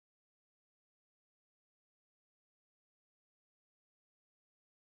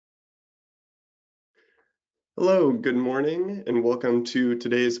Hello, good morning, and welcome to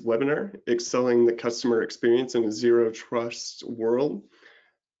today's webinar, Excelling the Customer Experience in a Zero Trust World,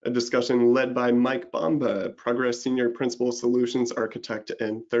 a discussion led by Mike Bomba, Progress Senior Principal Solutions Architect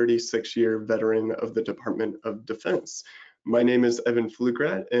and 36-year veteran of the Department of Defense. My name is Evan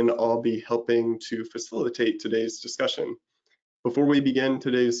Flugrat, and I'll be helping to facilitate today's discussion. Before we begin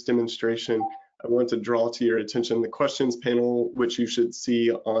today's demonstration, I want to draw to your attention the questions panel, which you should see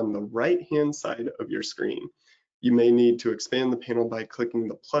on the right-hand side of your screen. You may need to expand the panel by clicking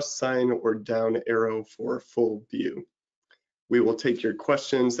the plus sign or down arrow for full view. We will take your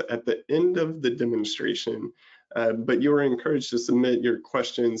questions at the end of the demonstration, but you are encouraged to submit your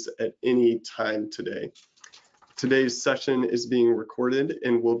questions at any time today. Today's session is being recorded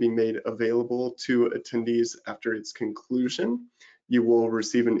and will be made available to attendees after its conclusion. You will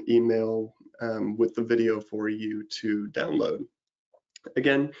receive an email with the video for you to download.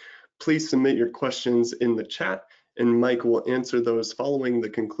 Again, please submit your questions in the chat and Mike will answer those following the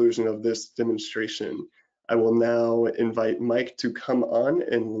conclusion of this demonstration. I will now invite Mike to come on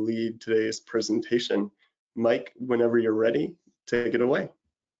and lead today's presentation. Mike, whenever you're ready, take it away.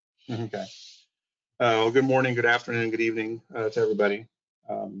 Okay. Well, good morning, good afternoon, good evening to everybody.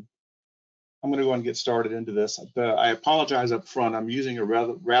 I'm going to go and get started into this. I apologize up front. I'm using a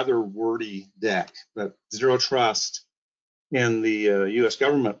rather wordy deck, but Zero Trust in the U.S.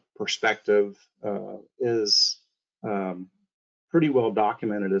 government perspective is pretty well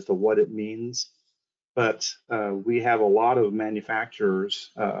documented as to what it means. But we have a lot of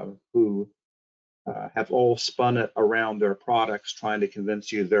manufacturers who have all spun it around their products, trying to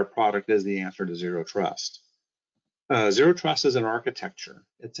convince you their product is the answer to Zero Trust. Zero Trust is an architecture.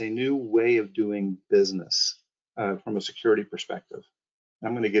 It's a new way of doing business from a security perspective.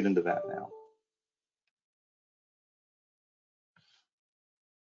 I'm going to get into that now.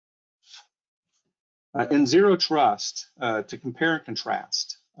 In Zero Trust, to compare and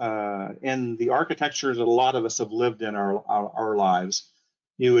contrast, in the architectures that a lot of us have lived in our lives,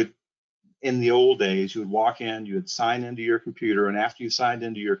 you would, in the old days, you would walk in, you would sign into your computer, and after you signed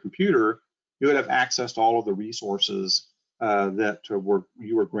into your computer, you would have access to all of the resources that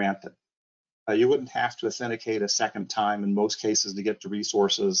you were granted. You wouldn't have to authenticate a second time in most cases to get to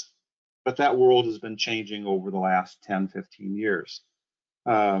resources, but that world has been changing over the last 10, 15 years.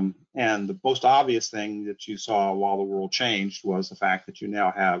 And the most obvious thing that you saw while the world changed was the fact that you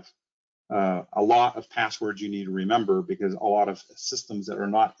now have a lot of passwords you need to remember, because a lot of systems that are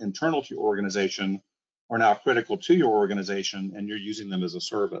not internal to your organization are now critical to your organization, and you're using them as a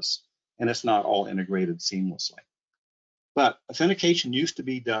service, and it's not all integrated seamlessly. But authentication used to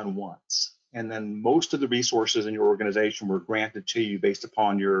be done once, and then most of the resources in your organization were granted to you based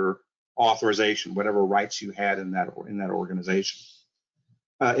upon your authorization, whatever rights you had in that organization.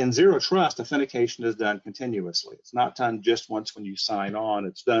 In Zero Trust, authentication is done continuously. It's not done just once when you sign on.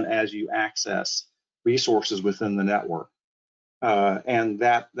 It's done as you access resources within the network. And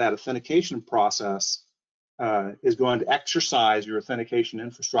that authentication process is going to exercise your authentication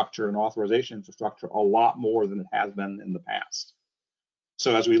infrastructure and authorization infrastructure a lot more than it has been in the past.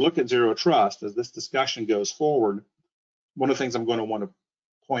 So as we look at Zero Trust, as this discussion goes forward, one of the things I'm going to want to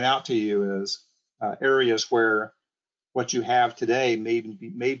point out to you is areas where what you have today may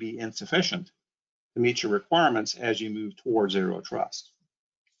be insufficient to meet your requirements as you move towards Zero Trust.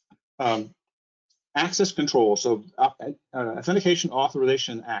 Access control, so authentication,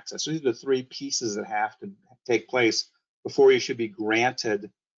 authorization, access. So these are the three pieces that have to take place before you should be granted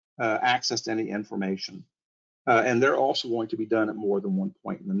access to any information. And they're also going to be done at more than one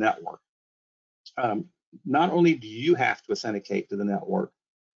point in the network. Not only do you have to authenticate to the network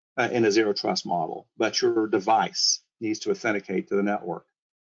in a Zero Trust model, but your device needs to authenticate to the network.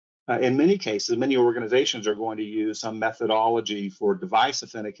 In many cases, many organizations are going to use some methodology for device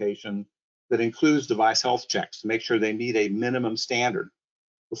authentication that includes device health checks to make sure they meet a minimum standard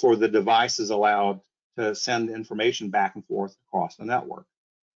before the device is allowed to send information back and forth across the network.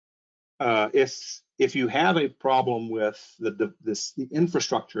 If you have a problem with the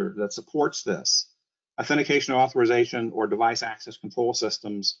infrastructure that supports this, authentication, authorization, or device access control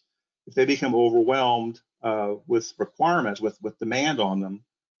systems, if they become overwhelmed with requirements, with demand on them,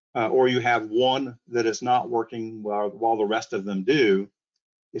 or you have one that is not working while the rest of them do,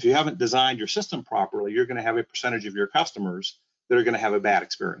 if you haven't designed your system properly, you're going to have a percentage of your customers that are going to have a bad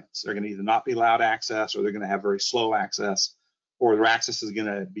experience. They're going to either not be allowed access, or they're going to have very slow access, or their access is going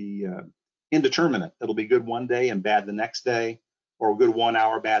to be indeterminate. It'll be good one day and bad the next day, or good 1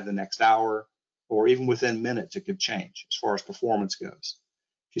 hour, bad the next hour, or even within minutes it could change as far as performance goes.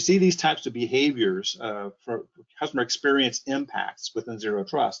 If you see these types of behaviors for customer experience impacts within Zero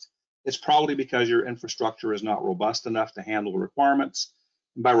Trust, it's probably because your infrastructure is not robust enough to handle the requirements.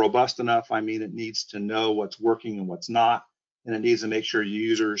 And by robust enough, I mean it needs to know what's working and what's not, and it needs to make sure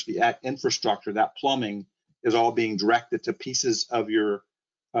users, the infrastructure, that plumbing is all being directed to pieces of your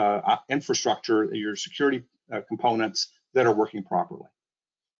infrastructure, your security components that are working properly.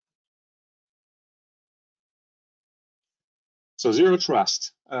 So zero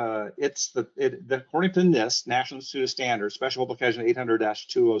trust, according to NIST, National Institute of Standards, Special Publication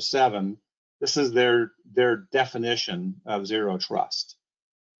 800-207, this is their definition of zero trust.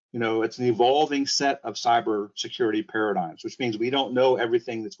 You know, it's an evolving set of cybersecurity paradigms, which means we don't know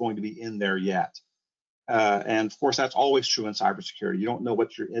everything that's going to be in there yet. And of course, that's always true in cybersecurity. You don't know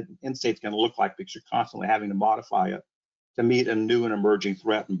what your end state's going to look like because you're constantly having to modify it to meet a new and emerging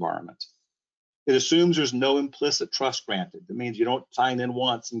threat environment. It assumes there's no implicit trust granted. It means you don't sign in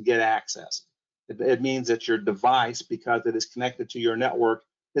once and get access. It means that your device, because it is connected to your network,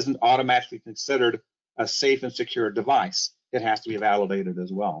 isn't automatically considered a safe and secure device. It has to be validated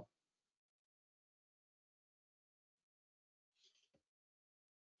as well.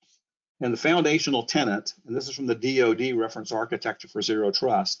 And the foundational tenet, and this is from the DoD reference architecture for zero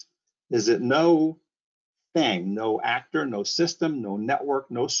trust, is that no thing, no actor, no system, no network,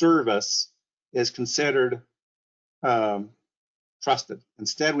 no service is considered trusted.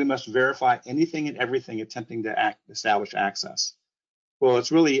 Instead, we must verify anything and everything attempting to establish access. Well,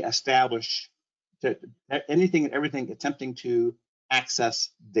 it's really establish anything and everything attempting to access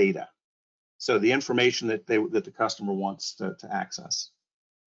data. So the information that the customer wants to access.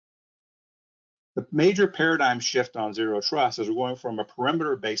 The major paradigm shift on zero trust is we're going from a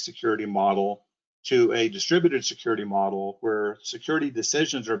perimeter-based security model to a distributed security model where security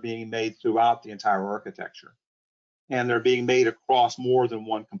decisions are being made throughout the entire architecture. And they're being made across more than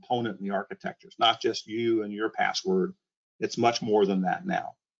one component in the architecture. It's not just you and your password. It's much more than that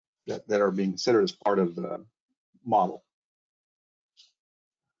now that are being considered as part of the model.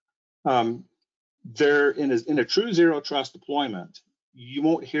 In a true zero trust deployment, you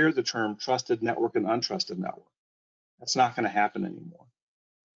won't hear the term trusted network and untrusted network. That's not going to happen anymore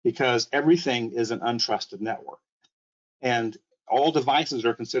because everything is an untrusted network. And all devices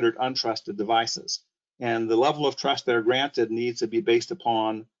are considered untrusted devices. And the level of trust they're granted needs to be based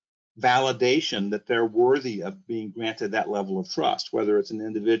upon validation that they're worthy of being granted that level of trust, whether it's an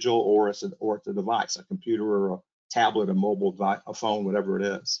individual or it's a device, a computer or a tablet, a mobile device, a phone, whatever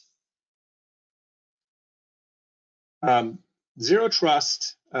it is. Zero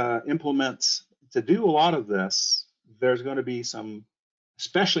trust implements, to do a lot of this, there's going to be some,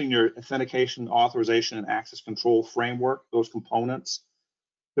 especially in your authentication, authorization, and access control framework, those components,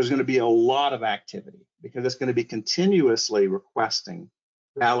 there's going to be a lot of activity because it's going to be continuously requesting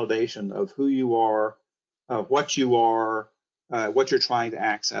validation of who you are, what you're trying to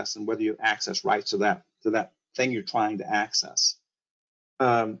access, and whether you have access rights to that thing you're trying to access.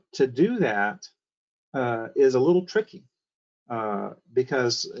 To do that is a little tricky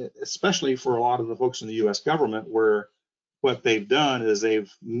because, especially for a lot of the folks in the U.S. government, where what they've done is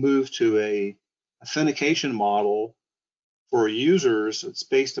they've moved to a authentication model for users. It's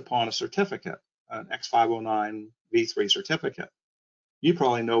based upon a certificate, an X509 v3 certificate. You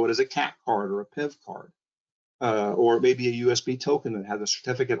probably know it as a CAC card or a PIV card, or maybe a USB token that has a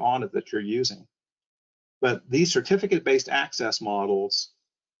certificate on it that you're using. But these certificate-based access models,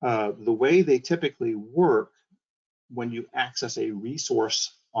 the way they typically work when you access a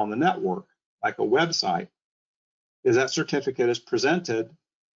resource on the network, like a website, is that certificate is presented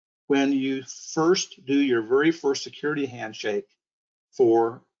when you first do your very first security handshake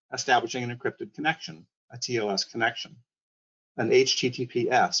for establishing an encrypted connection, a TLS connection, an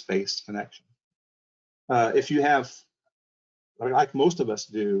HTTPS-based connection. If you have, like most of us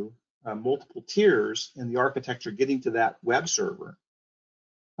do, multiple tiers in the architecture getting to that web server,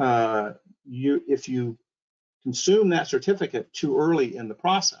 if you consume that certificate too early in the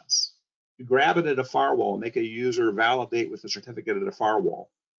process, you grab it at a firewall and make a user validate with the certificate at a firewall.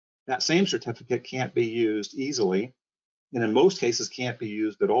 That same certificate can't be used easily, and in most cases can't be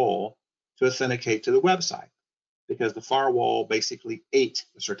used at all to authenticate to the website because the firewall basically ate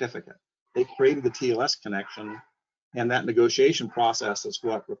the certificate. They created the TLS connection, and that negotiation process is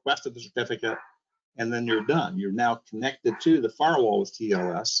what requested the certificate, and then you're done. You're now connected to the firewall with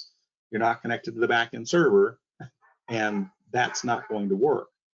TLS. You're not connected to the backend server, and that's not going to work.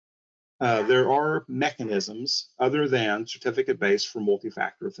 There are mechanisms other than certificate-based for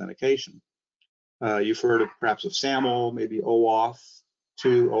multi-factor authentication. You've heard of perhaps of SAML, maybe OAuth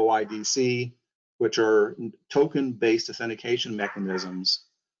 2, OIDC, which are token-based authentication mechanisms,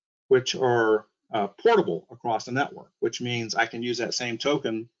 which are portable across the network, which means I can use that same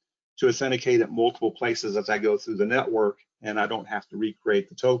token to authenticate at multiple places as I go through the network, and I don't have to recreate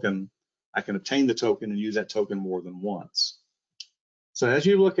the token. I can obtain the token and use that token more than once. So as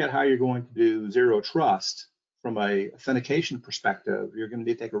you look at how you're going to do zero trust from a authentication perspective, you're going to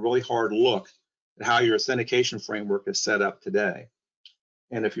need to take a really hard look at how your authentication framework is set up today.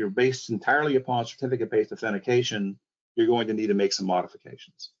 And if you're based entirely upon certificate-based authentication, you're going to need to make some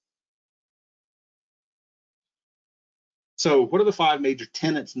modifications. So what are the 5 major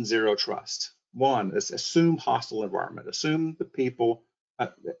tenets in zero trust? One is assume hostile environment. Assume the people,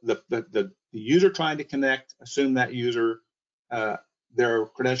 the user trying to connect, assume that user, their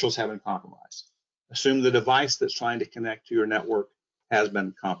credentials have been compromised. Assume the device that's trying to connect to your network has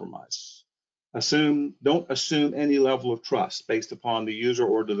been compromised. Don't assume any level of trust based upon the user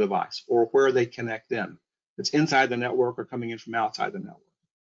or the device or where they connect in. It's inside the network or coming in from outside the network.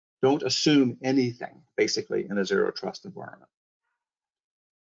 Don't assume anything, basically, in a zero trust environment.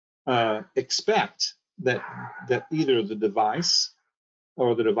 Expect that either the device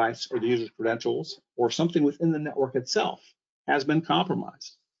or the user's credentials or something within the network itself has been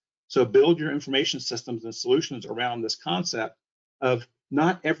compromised. So build your information systems and solutions around this concept of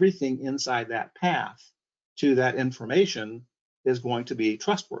not everything inside that path to that information is going to be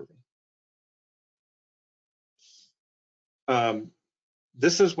trustworthy.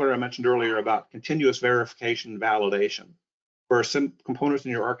 This is what I mentioned earlier about continuous verification and validation, where some components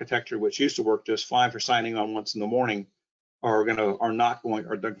in your architecture which used to work just fine for signing on once in the morning are going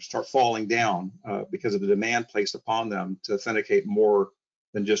to start falling down because of the demand placed upon them to authenticate more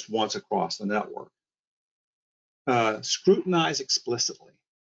than just once across the network. Scrutinize explicitly.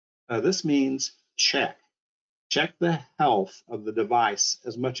 This means check the health of the device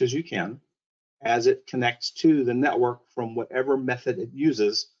as much as you can as it connects to the network from whatever method it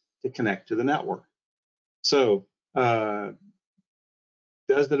uses to connect to the network. So does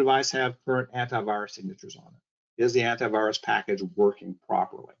the device have current antivirus signatures on it? Is the antivirus package working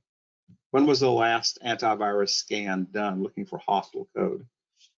properly? When was the last antivirus scan done looking for hostile code?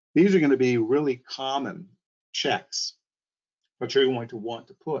 These are going to be really common checks that you're going to want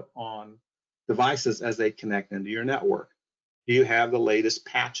to put on devices as they connect into your network. Do you have the latest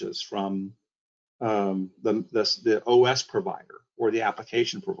patches from the OS provider or the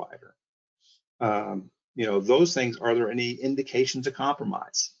application provider? Those things, are there any indications of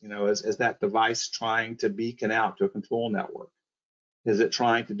compromise? Is that device trying to beacon out to a control network? Is it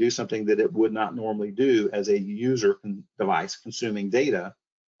trying to do something that it would not normally do as a user device consuming data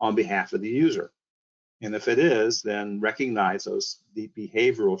on behalf of the user? And if it is, then recognize those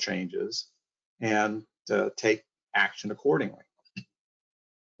behavioral changes and take action accordingly.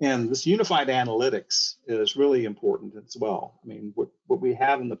 And this unified analytics is really important as well. I mean, what we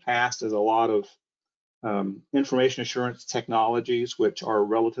have in the past is a lot of information assurance technologies, which are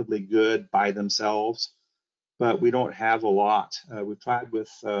relatively good by themselves, but we don't have a lot. We've tried with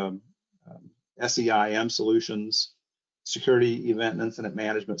SEIM solutions, security event and incident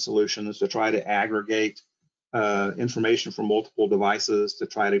management solutions, to try to aggregate information from multiple devices to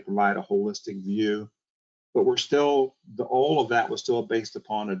try to provide a holistic view. But all of that was still based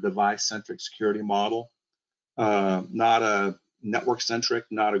upon a device-centric security model, not a network-centric,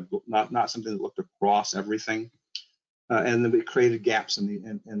 not something that looked across everything. And then it created gaps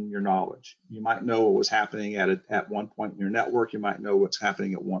in your knowledge. You might know what was happening at one point in your network. You might know what's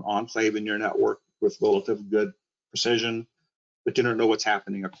happening at one enclave in your network with relative good precision, but you don't know what's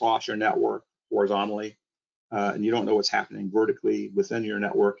happening across your network horizontally. And you don't know what's happening vertically within your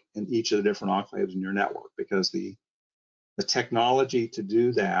network in each of the different enclaves in your network, because the technology to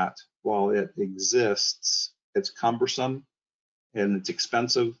do that, while it exists, it's cumbersome and it's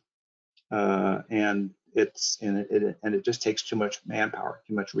expensive, and it just takes too much manpower,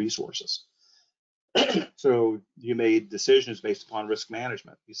 too much resources. So you made decisions based upon risk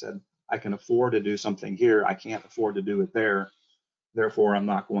management. You said, I can afford to do something here, I can't afford to do it there, therefore I'm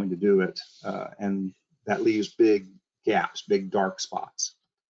not going to do it. And that leaves big gaps, big dark spots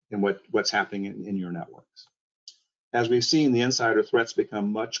in what's happening in your networks. As we've seen, the insider threats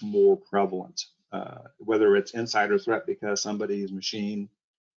become much more prevalent, whether it's insider threat because somebody's machine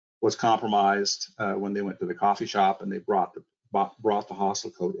was compromised when they went to the coffee shop and they brought the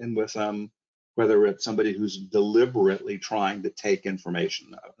hostile code in with them, whether it's somebody who's deliberately trying to take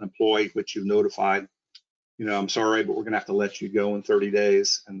information, an employee which you've notified, I'm sorry, but we're going to have to let you go in 30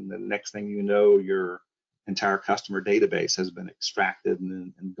 days. And the next thing you know, your entire customer database has been extracted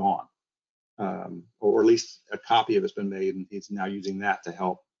and gone. Or at least a copy of it's been made, and he's now using that to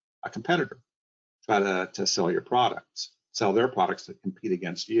help a competitor try to sell their products to compete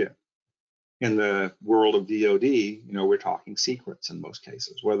against you. In the world of DoD, we're talking secrets in most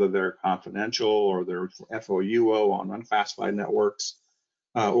cases, whether they're confidential or they're FOUO on unclassified networks,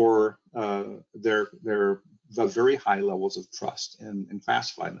 or they're the very high levels of trust in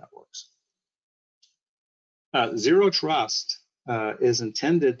classified networks. Zero trust is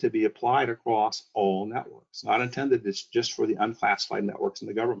intended to be applied across all networks, not intended just for the unclassified networks in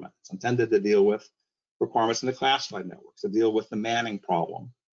the government. It's intended to deal with requirements in the classified networks, to deal with the Manning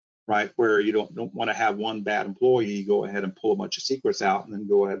problem, right? Where you don't want to have one bad employee go ahead and pull a bunch of secrets out and then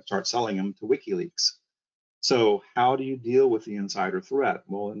go ahead and start selling them to WikiLeaks. So how do you deal with the insider threat?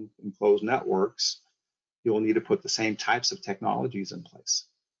 Well, in closed networks, you'll need to put the same types of technologies in place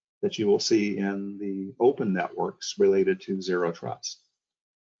that you will see in the open networks related to zero trust.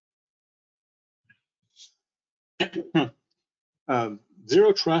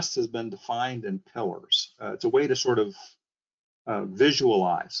 Zero trust has been defined in pillars. It's a way to sort of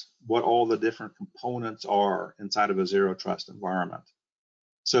visualize what all the different components are inside of a zero trust environment.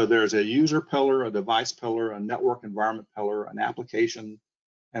 So there's a user pillar, a device pillar, a network environment pillar, an application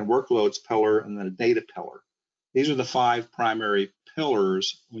and workloads pillar, and then a data pillar. These are the 5 primary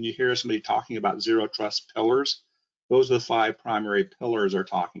pillars. When you hear somebody talking about zero trust pillars, those are the 5 primary pillars they're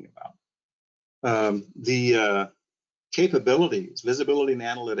talking about. The capabilities, visibility and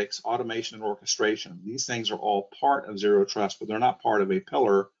analytics, automation and orchestration, these things are all part of zero trust, but they're not part of a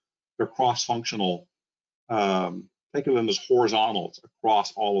pillar. They're cross-functional. Think of them as horizontals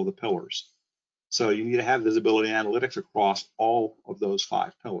across all of the pillars. So you need to have visibility and analytics across all of those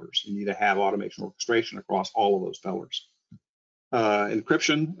 5 pillars. You need to have automation and orchestration across all of those pillars.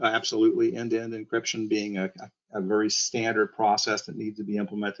 Encryption, absolutely, end-to-end encryption being a very standard process that needs to be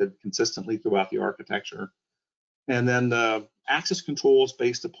implemented consistently throughout the architecture. And then access controls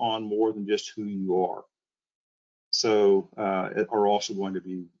based upon more than just who you are. So are also going to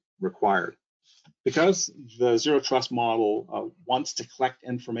be required. Because the zero trust model wants to collect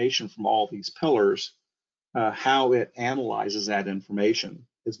information from all these pillars, how it analyzes that information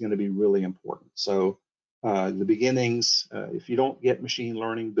is going to be really important. So the beginnings, if you don't get machine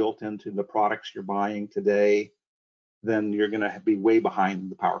learning built into the products you're buying today, then you're going to be way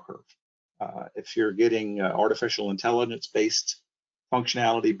behind the power curve. If you're getting artificial intelligence-based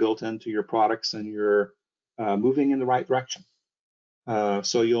functionality built into your products, then you're moving in the right direction.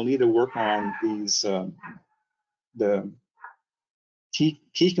 So you'll need to work on these the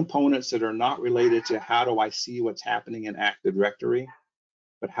key components that are not related to how do I see what's happening in Active Directory,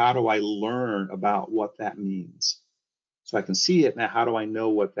 but how do I learn about what that means? So I can see it now. How do I know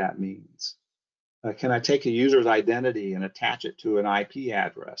what that means? Can I take a user's identity and attach it to an IP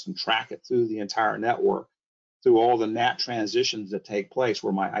address and track it through the entire network, through all the NAT transitions that take place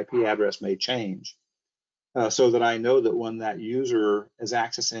where my IP address may change? So that I know that when that user is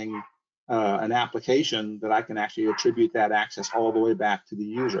accessing an application, that I can actually attribute that access all the way back to the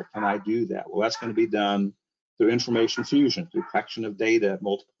user. Can I do that? Well, that's going to be done through information fusion, through collection of data at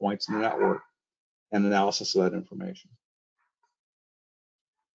multiple points in the network and analysis of that information.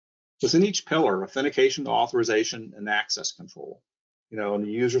 Within each pillar, authentication, authorization, and access control. On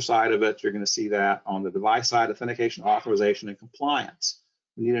the user side of it, you're going to see that. On the device side, authentication, authorization, and compliance.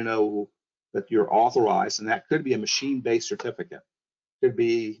 You need to know that you're authorized, and that could be a machine-based certificate. Could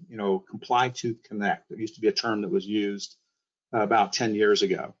be, comply to connect. There used to be a term that was used about 10 years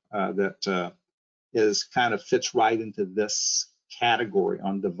ago that fits right into this category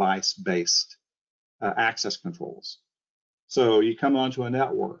on device-based access controls. So you come onto a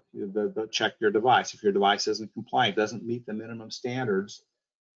network, they'll check your device. If your device isn't compliant, doesn't meet the minimum standards,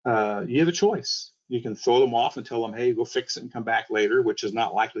 you have a choice. You can throw them off and tell them, hey, go fix it and come back later, which is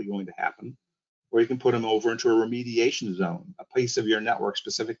not likely going to happen. Or you can put them over into a remediation zone, a piece of your network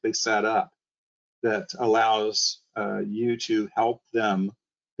specifically set up that allows you to help them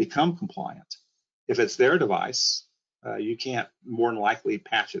become compliant. If it's their device, you can't more than likely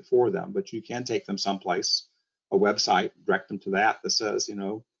patch it for them, but you can take them someplace, a website, direct them to that says,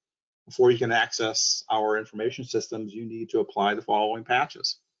 before you can access our information systems, you need to apply the following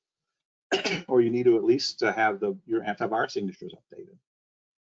patches. Or you need to at least have your antivirus signatures updated.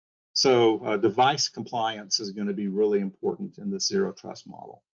 So device compliance is going to be really important in this zero trust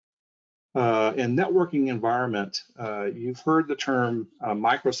model. In networking environment, you've heard the term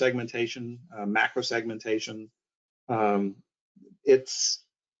microsegmentation, macrosegmentation.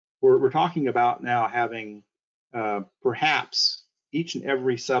 We're talking about now having perhaps each and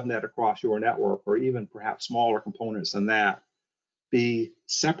every subnet across your network, or even perhaps smaller components than that, be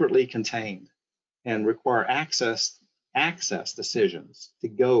separately contained and require access decisions to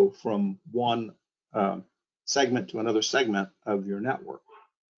go from one segment to another segment of your network.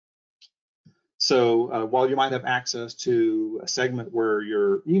 So while you might have access to a segment where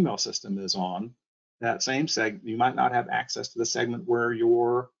your email system is on, that same segment, you might not have access to the segment where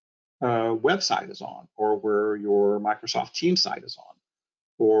your website is on, or where your Microsoft Teams site is on,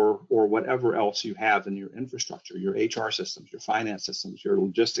 or whatever else you have in your infrastructure, your HR systems, your finance systems, your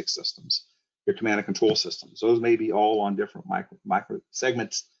logistics systems, your command and control systems. Those may be all on different micro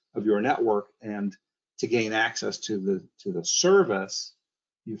segments of your network, and to gain access to the service,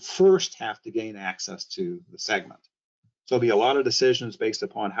 you first have to gain access to the segment. So there'll be a lot of decisions based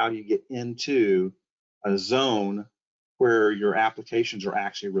upon how you get into a zone where your applications are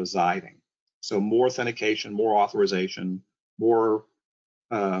actually residing. So more authentication, more authorization, more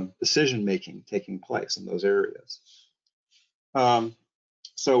decision-making taking place in those areas.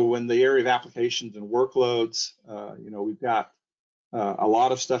 So in the area of applications and workloads, we've got a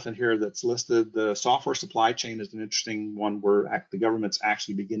lot of stuff in here that's listed. The software supply chain is an interesting one where the government's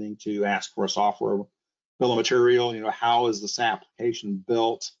actually beginning to ask for a software bill of material. How is this application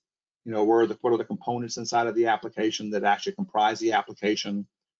built? What are the components inside of the application that actually comprise the application?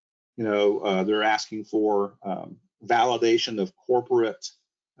 They're asking for validation of corporate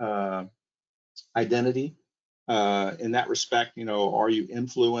identity. In that respect, are you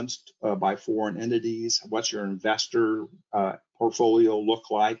influenced by foreign entities? What's your investor portfolio look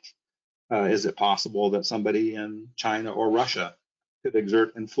like? Is it possible that somebody in China or Russia could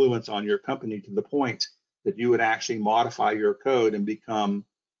exert influence on your company to the point that you would actually modify your code and become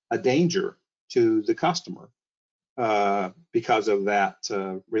a danger to the customer because of that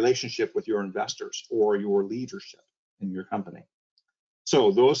relationship with your investors or your leadership in your company?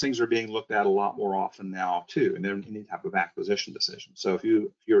 So those things are being looked at a lot more often now too, and then any type of acquisition decision. So if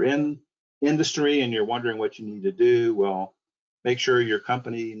you're in industry and you're wondering what you need to do, well, make sure your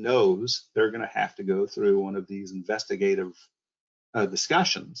company knows they're going to have to go through one of these investigative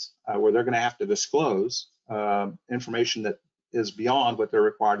discussions where they're going to have to disclose information that is beyond what they're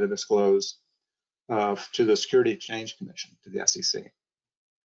required to disclose to the Security Exchange Commission, to the SEC.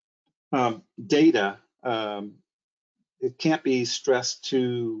 Data. It can't be stressed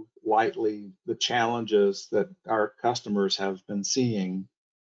too lightly, the challenges that our customers have been seeing,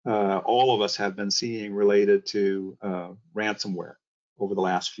 all of us have been seeing related to ransomware over the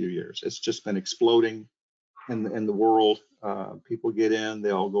last few years. It's just been exploding in the world. People get in,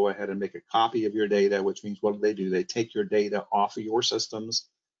 they'll go ahead and make a copy of your data, which means what do? They take your data off of your systems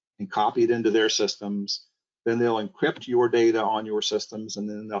and copy it into their systems. Then they'll encrypt your data on your systems, and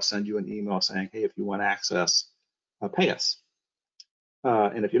then they'll send you an email saying, hey, if you want access, pay us.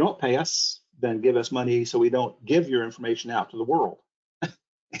 And if you don't pay us, then give us money so we don't give your information out to the world.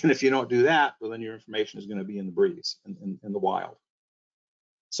 And if you don't do that, well, then your information is going to be in the breeze, in the wild.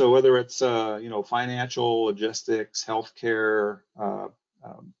 So whether it's financial, logistics, healthcare,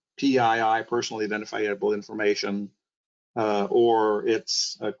 PII, personally identifiable information, or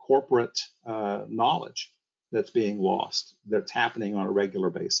it's corporate knowledge that's being lost, that's happening on a regular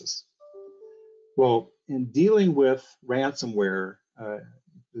basis. Well, in dealing with ransomware,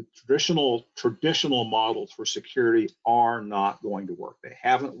 the traditional models for security are not going to work. They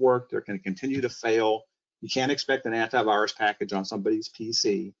haven't worked. They're going to continue to fail. You can't expect an antivirus package on somebody's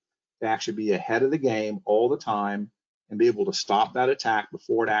PC to actually be ahead of the game all the time and be able to stop that attack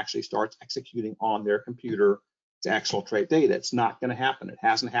before it actually starts executing on their computer to exfiltrate data. It's not going to happen. It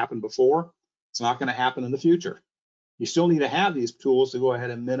hasn't happened before. It's not going to happen in the future. You still need to have these tools to go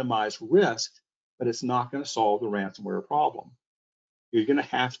ahead and minimize risk, but it's not going to solve the ransomware problem. You're going to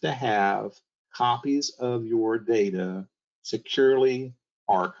have copies of your data securely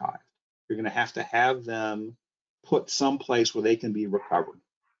archived. You're going to have them put someplace where they can be recovered.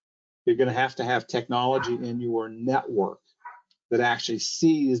 You're going to have technology in your network that actually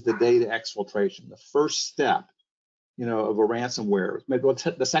sees the data exfiltration. The first step, of a ransomware, maybe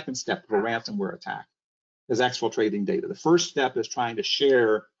the second step of a ransomware attack is exfiltrating data. The first step is trying to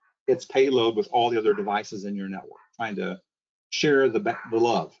share its payload with all the other devices in your network, trying to share the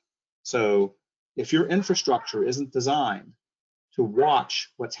love. So if your infrastructure isn't designed to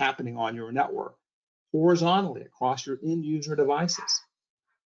watch what's happening on your network horizontally across your end user devices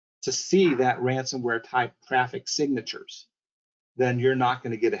to see that ransomware type traffic signatures, then you're not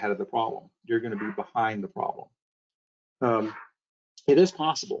going to get ahead of the problem. You're going to be behind the problem. It is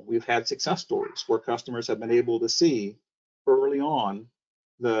possible. We've had success stories where customers have been able to see early on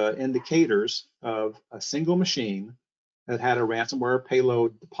the indicators of a single machine that had a ransomware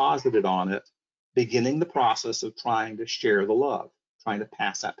payload deposited on it, beginning the process of trying to share the love, trying to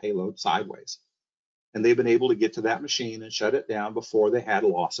pass that payload sideways. And they've been able to get to that machine and shut it down before they had a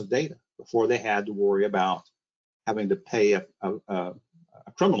loss of data, before they had to worry about having to pay a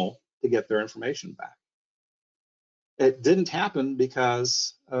criminal to get their information back. It didn't happen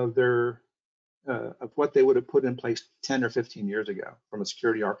because of of what they would have put in place 10 or 15 years ago from a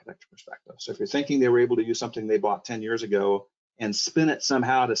security architecture perspective. So if you're thinking they were able to use something they bought 10 years ago and spin it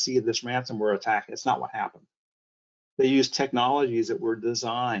somehow to see this ransomware attack, it's not what happened. They used technologies that were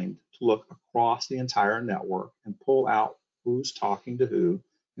designed to look across the entire network and pull out who's talking to who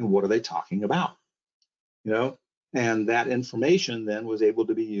and what are they talking about, and that information then was able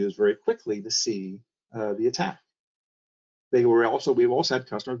to be used very quickly to see the attack. We've also had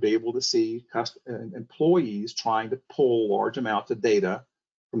customers be able to see employees trying to pull large amounts of data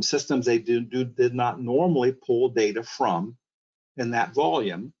from systems they did not normally pull data from in that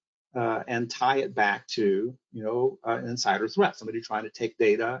volume, and tie it back to an insider threat, somebody trying to take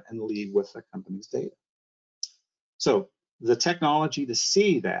data and leave with the company's data. So the technology to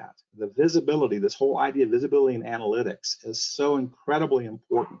see that, the visibility, this whole idea of visibility and analytics is so incredibly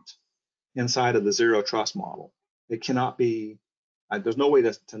important inside of the zero trust model. It cannot be, there's no way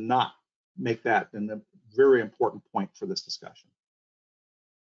to not make that a very important point for this discussion.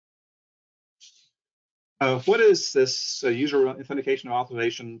 What is this user authentication and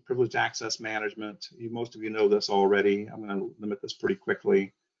authorization, privileged access management? Most of you know this already. I'm going to limit this pretty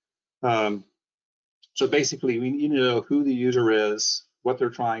quickly. So basically, we need to know who the user is, what they're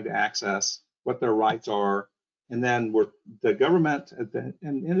trying to access, what their rights are, and then the government and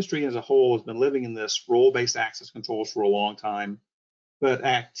industry as a whole has been living in this role-based access controls for a long time, but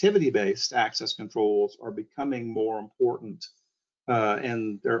activity-based access controls are becoming more important,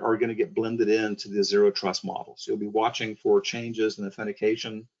 and they are going to get blended into the zero trust model. So you'll be watching for changes in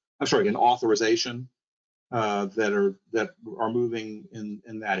in authorization that are moving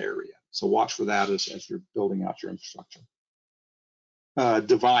in that area. So watch for that as you're building out your infrastructure.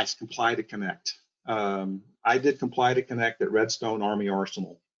 Device, comply to connect. I did comply to connect at Redstone Army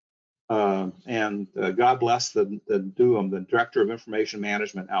Arsenal. And God bless the Director of Information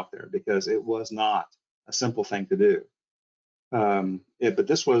Management out there, because it was not a simple thing to do. But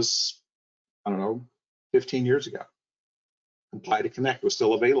this was, 15 years ago. Comply to connect was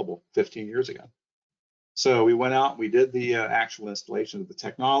still available 15 years ago. So we went out, we did the actual installation of the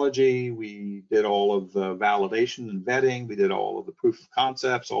technology, we did all of the validation and vetting, we did all of the proof of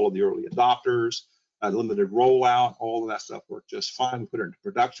concepts, all of the early adopters, limited rollout, all of that stuff worked just fine. We put it into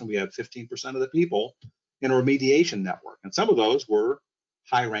production. We had 15% of the people in a remediation network, and some of those were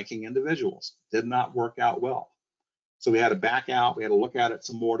high-ranking individuals. Did not work out well. So we had to back out, we had to look at it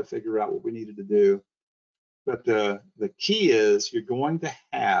some more to figure out what we needed to do. But the key is you're going to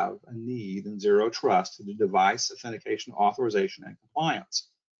have a need in zero trust to do device authentication, authorization, and compliance.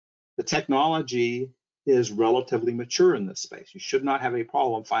 The technology is relatively mature in this space. You should not have a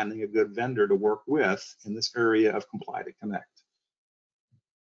problem finding a good vendor to work with in this area of comply to connect.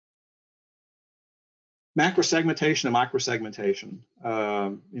 Macro segmentation and micro segmentation,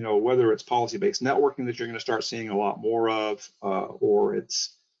 whether it's policy-based networking that you're going to start seeing a lot more of, or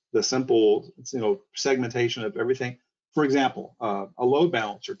it's the simple, segmentation of everything. For example, a load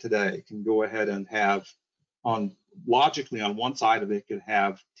balancer today can go ahead and have logically on one side of it could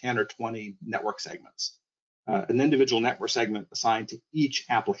have 10 or 20 network segments, an individual network segment assigned to each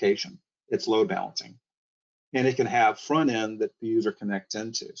application it's load balancing. And it can have front end that the user connects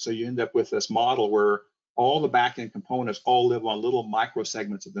into. So you end up with this model where all the back-end components all live on little micro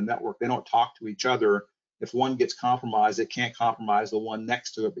segments of the network. They don't talk to each other. If one gets compromised, it can't compromise the one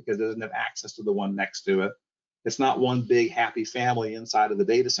next to it because it doesn't have access to the one next to it. It's not one big happy family inside of the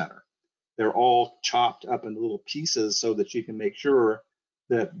data center. They're all chopped up into little pieces so that you can make sure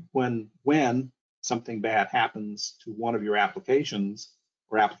that when something bad happens to one of your applications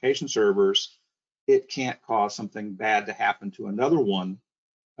or application servers, it can't cause something bad to happen to another one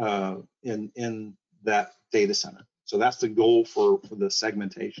in that data center. So that's the goal for the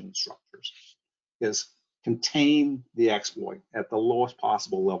segmentation structures, is contain the exploit at the lowest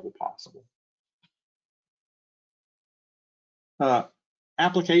possible level possible.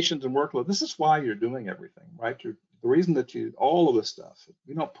 Applications and workload. This is why you're doing everything, right? The reason that all of this stuff,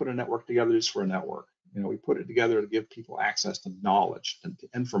 we don't put a network together just for a network. We put it together to give people access to knowledge and to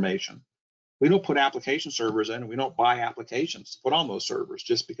information. We don't put application servers in, and we don't buy applications to put on those servers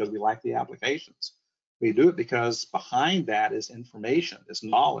just because we like the applications. We do it because behind that is information, is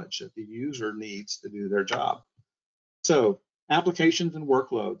knowledge that the user needs to do their job. So applications and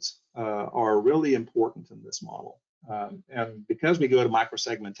workloads are really important in this model. And because we go to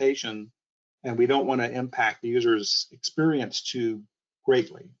microsegmentation and we don't want to impact the user's experience too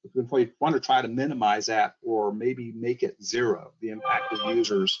greatly, we want to try to minimize that or maybe make it zero, the impact of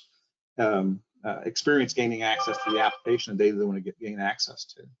users' experience gaining access to the application and data they want to gain access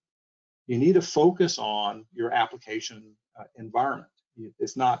to. you need to focus on your application environment.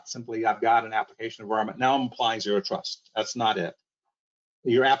 It's not simply, I've got an application environment, now I'm applying zero trust. That's not it.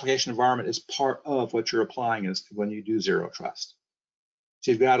 Your application environment is part of what you're applying is when you do zero trust.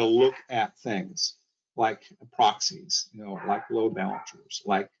 So you've got to look at things like proxies, like load balancers,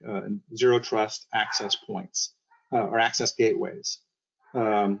 like zero trust access points or access gateways.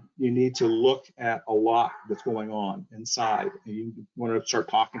 You need to look at a lot that's going on inside. You want to start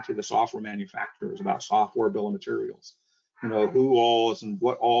talking to the software manufacturers about software bill of materials. Who all is and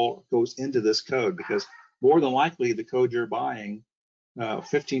what all goes into this code, because more than likely the code you're buying,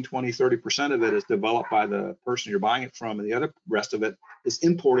 15, 20, 30% of it is developed by the person you're buying it from, and the other rest of it is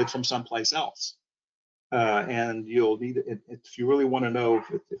imported from someplace else. And you'll need it if you really want to know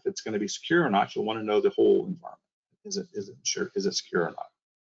if it's going to be secure or not. You'll want to know the whole environment. Is it secure or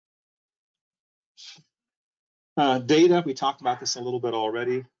not? Data, we talked about this a little bit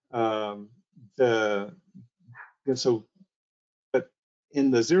already. But in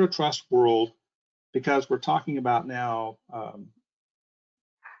the zero trust world, because we're talking about now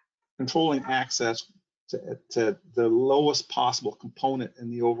controlling access to the lowest possible component in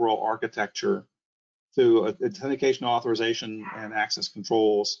the overall architecture through authentication, authorization, and access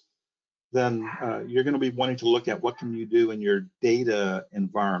controls, then you're going to be wanting to look at what can you do in your data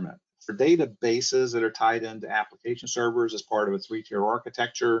environment. For databases that are tied into application servers as part of a 3-tier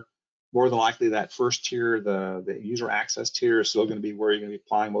architecture, more than likely that first tier, the user access tier, is still going to be where you're going to be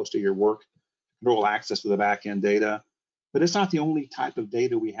applying most of your work, control access to the back-end data. But it's not the only type of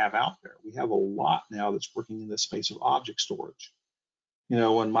data we have out there. We have a lot now that's working in the space of object storage.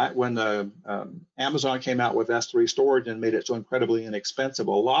 When Amazon came out with S3 storage and made it so incredibly inexpensive,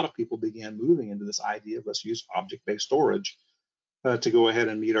 a lot of people began moving into this idea of let's use object-based storage to go ahead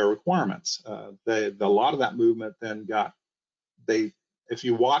and meet our requirements. A lot of that movement then if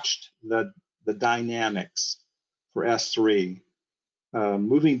you watched the dynamics for S3,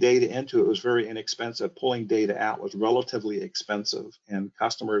 moving data into it was very inexpensive. Pulling data out was relatively expensive, and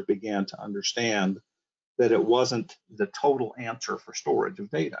customers began to understand that it wasn't the total answer for storage of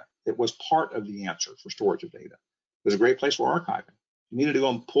data. It was part of the answer for storage of data. It was a great place for archiving. You needed to go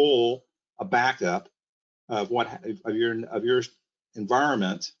and pull a backup of your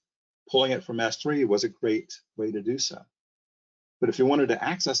environment. Pulling it from S3 was a great way to do so. But if you wanted to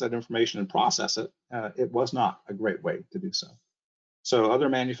access that information and process it, it was not a great way to do so. So other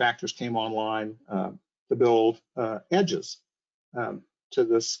manufacturers came online to build edges to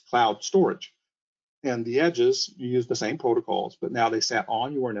this cloud storage. And the edges, you use the same protocols, but now they sat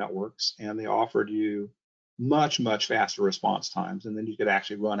on your networks and they offered you much, much faster response times. And then you could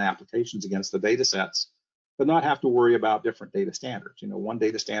actually run applications against the data sets, but not have to worry about different data standards. One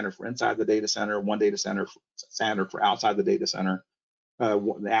data standard for inside the data center, one data standard for outside the data center.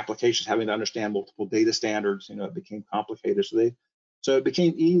 The applications having to understand multiple data standards, it became complicated. So it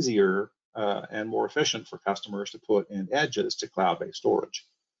became easier and more efficient for customers to put in edges to cloud-based storage.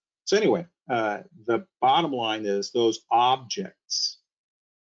 So anyway, the bottom line is those objects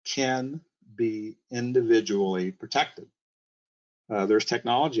can be individually protected. There's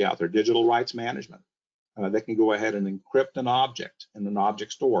technology out there, digital rights management. They can go ahead and encrypt an object in an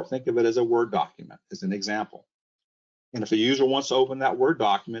object store. Think of it as a Word document as an example. And if a user wants to open that Word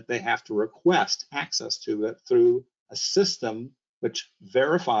document, they have to request access to it through a system which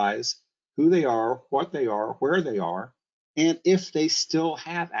verifies who they are, what they are, where they are, and if they still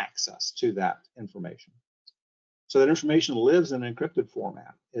have access to that information. So that information lives in an encrypted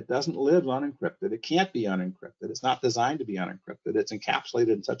format. It doesn't live unencrypted. It can't be unencrypted. It's not designed to be unencrypted. It's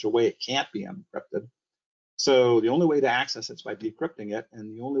encapsulated in such a way it can't be unencrypted. So the only way to access it is by decrypting it,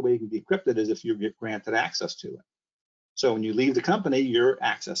 and the only way you can decrypt it is if you get granted access to it. So when you leave the company, your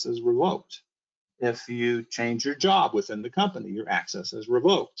access is revoked. If you change your job within the company, your access is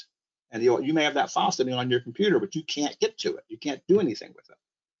revoked. And you may have that file sitting on your computer, but you can't get to it. You can't do anything with it.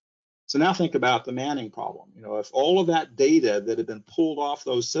 So now think about the Manning problem. If all of that data that had been pulled off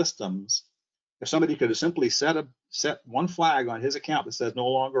those systems, if somebody could have simply set one flag on his account that says no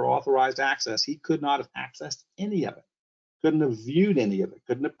longer authorized access, he could not have accessed any of it, couldn't have viewed any of it,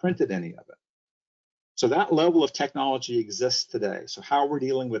 couldn't have printed any of it. So that level of technology exists today. So how we're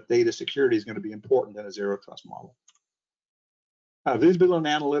dealing with data security is going to be important in a zero trust model. Visibility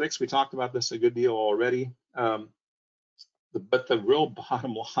and analytics, we talked about this a good deal already. But the real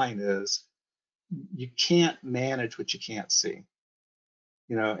bottom line is you can't manage what you can't see.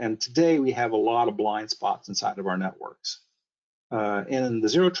 And today we have a lot of blind spots inside of our networks. In the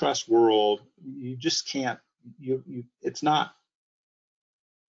zero trust world, you just can't, it's not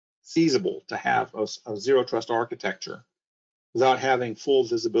feasible to have a zero trust architecture without having full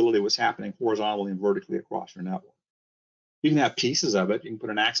visibility of what's happening horizontally and vertically across your network. You can have pieces of it. You can put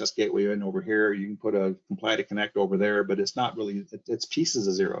an access gateway in over here. You can put a compliant connect over there, but it's not really, it's pieces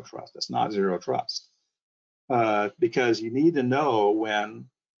of zero trust. It's not zero trust. Because you need to know when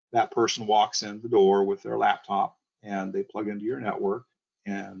that person walks in the door with their laptop and they plug into your network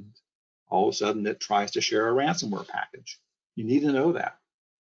and all of a sudden it tries to share a ransomware package. You need to know that.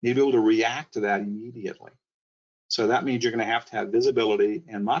 You need to be able to react to that immediately. So that means you're going to have visibility,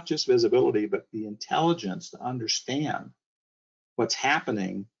 and not just visibility, but the intelligence to understand what's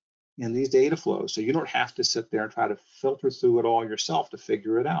happening in these data flows. So you don't have to sit there and try to filter through it all yourself to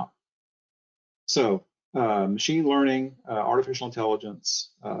figure it out. So machine learning, artificial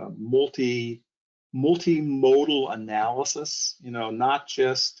intelligence, multimodal analysis, not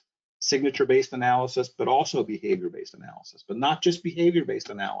just signature-based analysis, but also behavior-based analysis, but not just behavior-based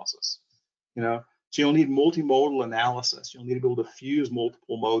analysis, So you'll need multimodal analysis. You'll need to be able to fuse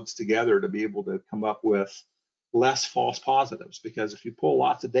multiple modes together to be able to come up with less false positives, because if you pull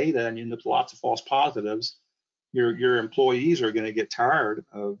lots of data and you end up with lots of false positives, your employees are going to get tired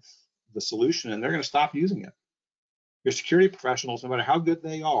of the solution and they're going to stop using it. Your security professionals, no matter how good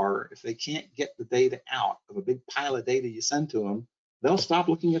they are, if they can't get the data out of a big pile of data you send to them, they'll stop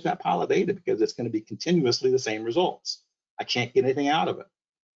looking at that pile of data because it's going to be continuously the same results. I can't get anything out of it.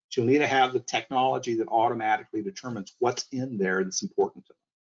 So you'll need to have the technology that automatically determines what's in there that's important to them.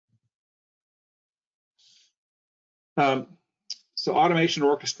 So automation,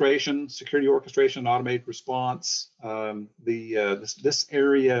 orchestration, security orchestration, automated response. This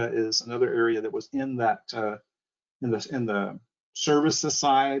area is another area that was in that in the services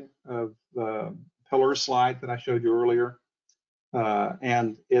side of the pillar slide that I showed you earlier.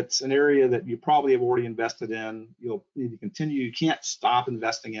 And it's an area that you probably have already invested in. You'll need to continue. You can't stop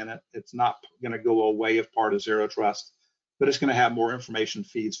investing in it. It's not going to go away as part of Zero Trust, but it's going to have more information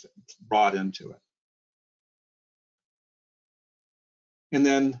feeds brought into it. And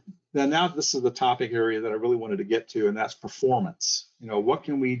then now this is the topic area that I really wanted to get to, and that's performance. What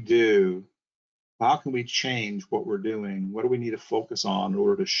can we do? How can we change what we're doing? What do we need to focus on in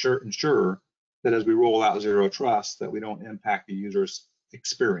order to ensure that as we roll out Zero Trust, that we don't impact the user's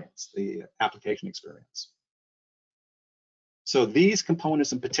experience, the application experience? So these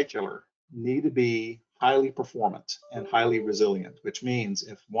components in particular need to be highly performant and highly resilient, which means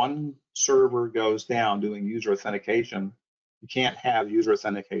if one server goes down doing user authentication, you can't have user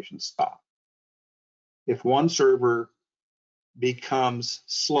authentication stop. If one server becomes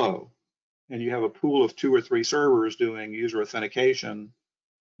slow and you have a pool of 2 or 3 servers doing user authentication,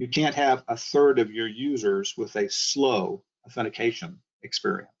 you can't have a third of your users with a slow authentication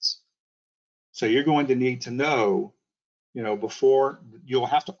experience. So you're going to need to know, before you'll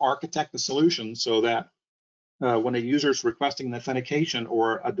have to architect the solution so that when a user is requesting an authentication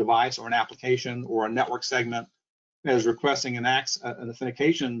or a device or an application or a network segment is requesting an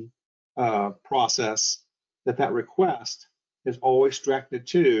authentication process, that request is always directed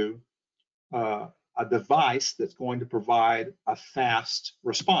to a device that's going to provide a fast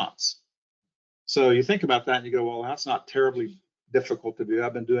response. So you think about that and you go, well, that's not terribly difficult to do.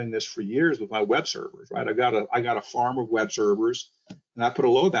 I've been doing this for years with my web servers, right? I got a farm of web servers and I put a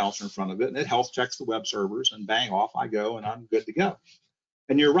load balancer in front of it and it health checks the web servers and bang, off I go and I'm good to go.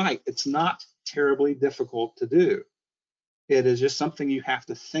 And you're right, it's not terribly difficult to do. It is just something you have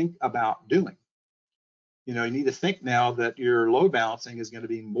to think about doing. You need to think now that your load balancing is going to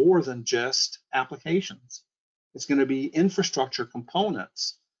be more than just applications. It's going to be infrastructure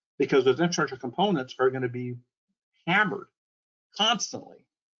components, because those infrastructure components are going to be hammered constantly.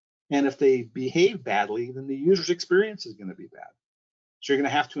 And if they behave badly, then the user's experience is going to be bad. So you're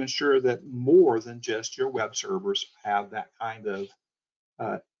going to have to ensure that more than just your web servers have that kind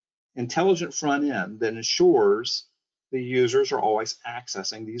of intelligent front end that ensures the users are always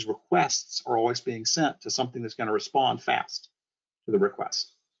accessing. These requests are always being sent to something that's going to respond fast to the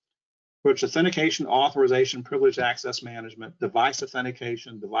request. Which authentication, authorization, privileged access management, device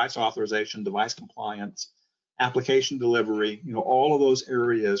authentication, device authorization, device compliance, application delivery, all of those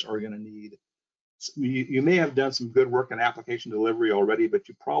areas are going to need, you may have done some good work in application delivery already, but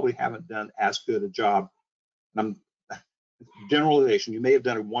you probably haven't done as good a job. Generalization, you may have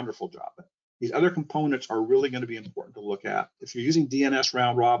done a wonderful job, but these other components are really going to be important to look at. If you're using DNS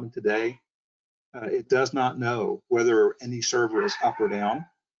round robin today, it does not know whether any server is up or down.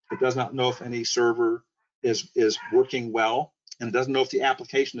 It does not know if any server is working well, and it doesn't know if the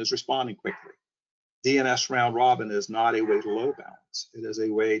application is responding quickly. DNS round robin is not a way to load balance. It is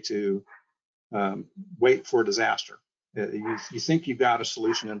a way to wait for disaster. You think you've got a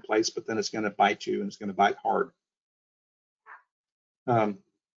solution in place, but then it's going to bite you, and it's going to bite hard.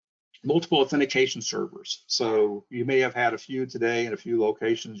 Multiple authentication servers. So you may have had a few today in a few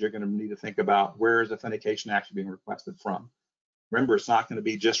locations. You're going to need to think about where is authentication actually being requested from. Remember, it's not going to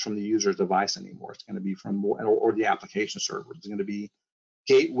be just from the user's device anymore. It's going to be from more, or the application server. It's going to be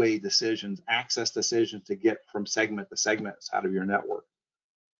gateway decisions, access decisions to get from segment to segment out of your network.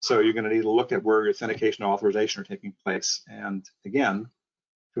 So you're going to need to look at where your authentication and authorization are taking place. And again,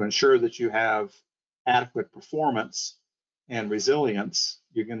 to ensure that you have adequate performance and resilience,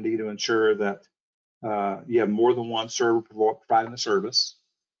 you're going to need to ensure that you have more than one server providing the service.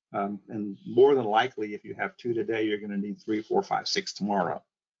 And more than likely, if you have 2 today, you're going to need 3, 4, 5, 6 tomorrow.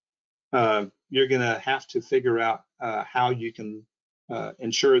 You're going to have to figure out how you can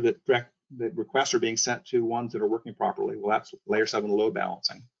ensure that requests are being sent to ones that are working properly. Well, that's layer 7 load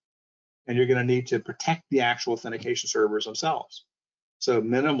balancing. And you're going to need to protect the actual authentication servers themselves. So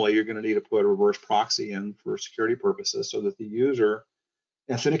minimally, you're going to need to put a reverse proxy in for security purposes so that the user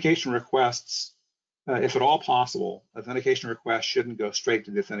authentication requests, if at all possible, authentication requests shouldn't go straight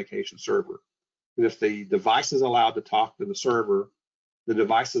to the authentication server. But if the device is allowed to talk to the server, the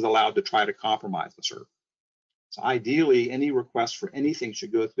device is allowed to try to compromise the server. So ideally, any request for anything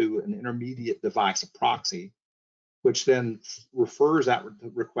should go through an intermediate device, a proxy, which then refers that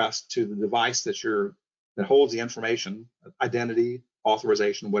request to the device that holds the information, identity,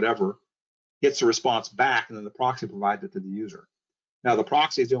 authorization, whatever, gets a response back, and then the proxy provides it to the user. Now, the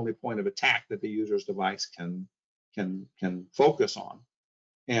proxy is the only point of attack that the user's device can focus on,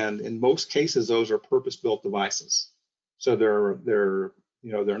 and in most cases, those are purpose-built devices. So they're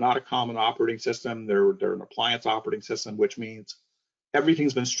not a common operating system. They're an appliance operating system, which means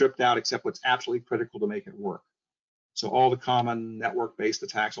everything's been stripped out except what's absolutely critical to make it work. So all the common network-based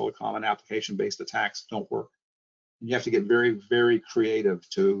attacks, all the common application-based attacks don't work. And you have to get very, very creative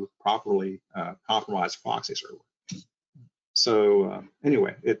to properly compromise a proxy server. So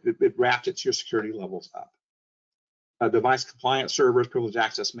anyway, it ratchets your security levels up. Device compliance servers, privileged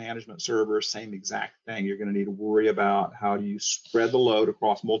access management servers, same exact thing. You're going to need to worry about how do you spread the load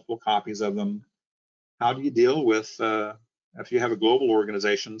across multiple copies of them. How do you deal with, if you have a global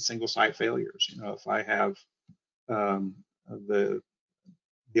organization, single site failures? If I have the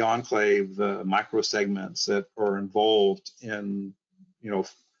enclave, the microsegments that are involved in,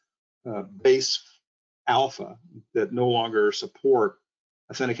 base alpha that no longer support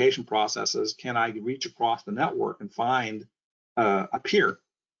authentication processes, can I reach across the network and find a peer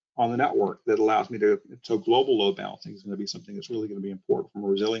on the network that allows me to, so global load balancing is going to be something that's really going to be important from a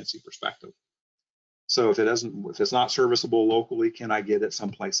resiliency perspective. So if it's not serviceable locally, can I get it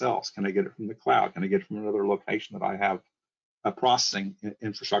someplace else? Can I get it from the cloud? Can I get it from another location that I have a processing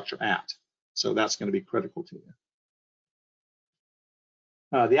infrastructure at? So that's going to be critical to you.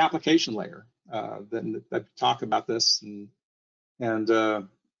 The application layer, then I talk about this, and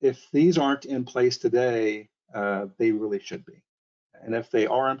if these aren't in place today, they really should be. And if they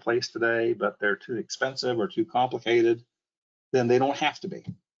are in place today, but they're too expensive or too complicated, then they don't have to be.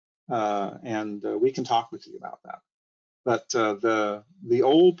 And we can talk with you about that. But the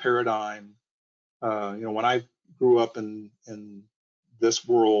old paradigm, when I grew up in this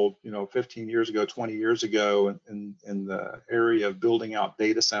world, 15 years ago, 20 years ago, in the area of building out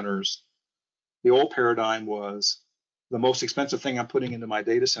data centers, the old paradigm was the most expensive thing I'm putting into my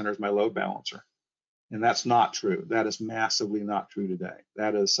data center is my load balancer. And that's not true. That is massively not true today.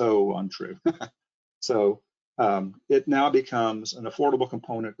 That is so untrue. So it now becomes an affordable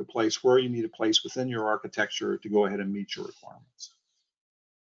component to place where you need a place within your architecture to go ahead and meet your requirements.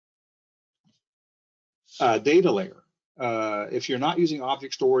 Data layer. If you're not using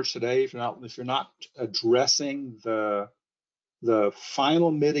object storage today, if you're not addressing the final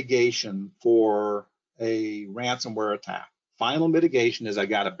mitigation for a ransomware attack, final mitigation is I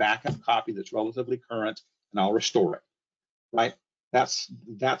got a backup copy that's relatively current and I'll restore it, right? That's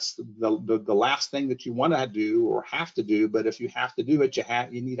the last thing that you want to do or have to do, but if you have to do it,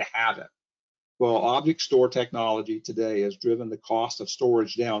 you need to have it. Well, object store technology today has driven the cost of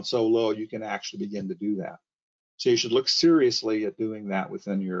storage down so low you can actually begin to do that. So you should look seriously at doing that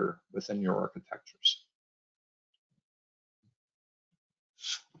within your architectures.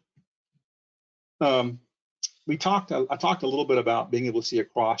 I talked a little bit about being able to see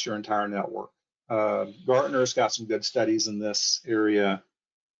across your entire network. Gartner's got some good studies in this area,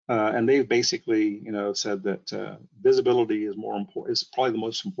 and they've basically, said that visibility is more important. Is probably the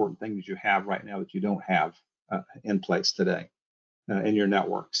most important thing that you have right now that you don't have in place today in your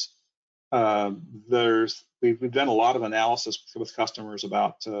networks. We've done a lot of analysis with customers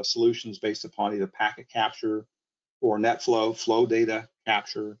about solutions based upon either packet capture or net flow data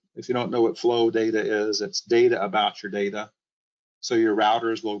capture. If you don't know what flow data is, it's data about your data. So your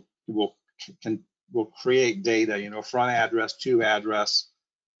routers will create data, from address to address,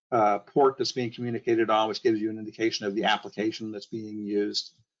 port that's being communicated on, which gives you an indication of the application that's being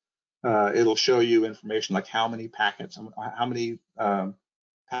used. It'll show you information like how many packets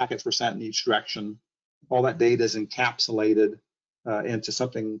were sent in each direction. All that data is encapsulated into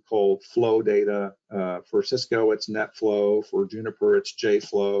something called flow data. For Cisco, it's NetFlow. For Juniper, it's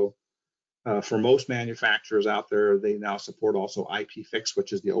JFlow. For most manufacturers out there, they now support also IPFix,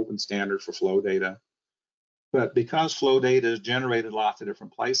 which is the open standard for flow data. But because flow data is generated lots of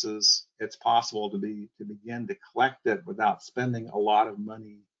different places, it's possible to begin to collect it without spending a lot of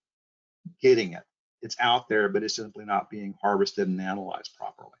money getting it. It's out there, but it's simply not being harvested and analyzed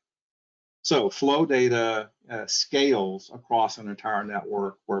properly. So flow data scales across an entire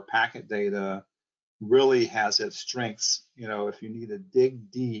network, where packet data really has its strengths, if you need to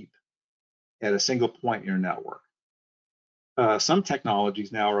dig deep at a single point in your network. Some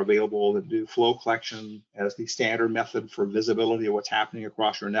technologies now are available that do flow collection as the standard method for visibility of what's happening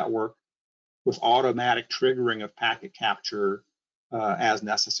across your network, with automatic triggering of packet capture as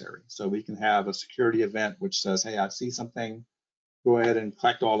necessary. So we can have a security event which says, hey, I see something, go ahead and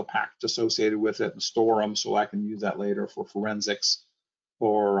collect all the packets associated with it and store them so I can use that later for forensics,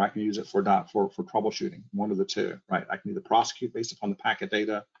 or I can use it for troubleshooting, one of the two, right? I can either prosecute based upon the packet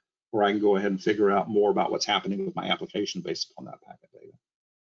data, or I can go ahead and figure out more about what's happening with my application based upon that packet data.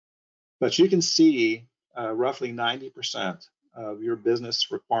 But you can see roughly 90% of your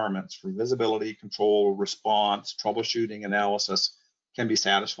business requirements for visibility, control, response, troubleshooting, analysis can be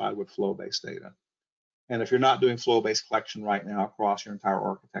satisfied with flow-based data. And if you're not doing flow-based collection right now across your entire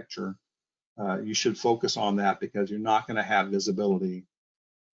architecture, you should focus on that, because you're not going to have visibility.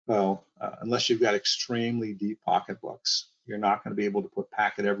 Well, unless you've got extremely deep pocketbooks, you're not going to be able to put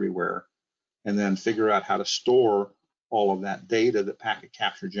packet everywhere and then figure out how to store all of that data that packet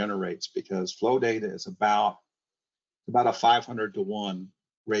capture generates, because flow data is about a 500 to 1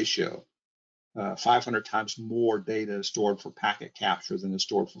 ratio. 500 times more data is stored for packet capture than is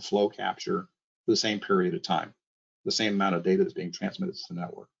stored for flow capture for the same period of time, the same amount of data is being transmitted to the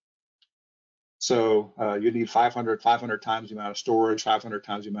network. So you need 500 times the amount of storage, 500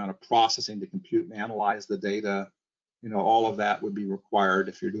 times the amount of processing to compute and analyze the data. All of that would be required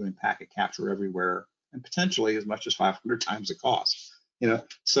if you're doing packet capture everywhere, and potentially as much as 500 times the cost.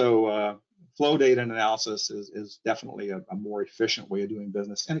 So flow data analysis is definitely a more efficient way of doing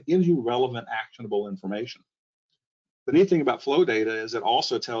business, and it gives you relevant, actionable information. The neat thing about flow data is it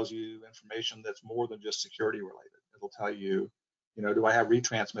also tells you information that's more than just security related. It'll tell you, do I have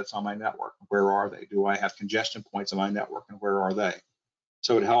retransmits on my network? Where are they? Do I have congestion points on my network, and where are they?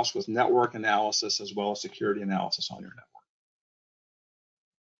 So it helps with network analysis as well as security analysis on your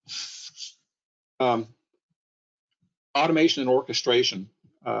network. Automation and orchestration.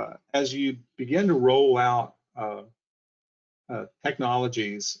 As you begin to roll out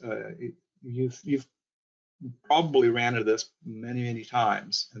technologies, you've probably ran into this many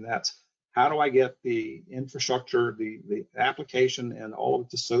times, and that's, how do I get the infrastructure, the application, and all of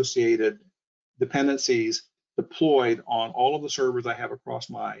its associated dependencies deployed on all of the servers I have across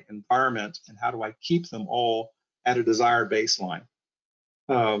my environment, and how do I keep them all at a desired baseline?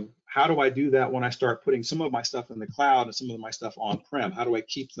 How do I do that when I start putting some of my stuff in the cloud and some of my stuff on-prem? How do I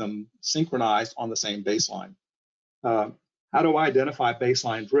keep them synchronized on the same baseline? How do I identify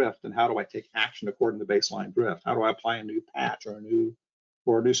baseline drift, and how do I take action according to baseline drift? How do I apply a new patch or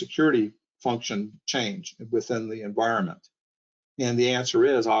a new security function change within the environment? And the answer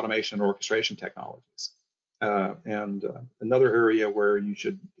is automation and orchestration technologies. And another area where you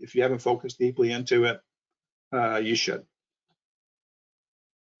should, if you haven't focused deeply into it, you should.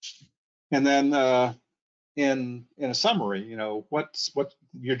 And then in a summary, what's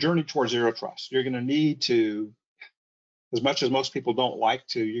your journey towards zero trust? You're going to need to, as much as most people don't like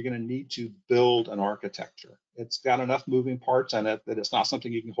to, you're going to need to build an architecture. It's got enough moving parts in it that it's not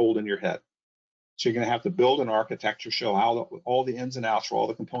something you can hold in your head. So you're going to have to build an architecture, show how all the ins and outs for all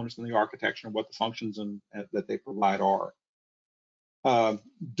the components in the architecture and what the functions that they provide are.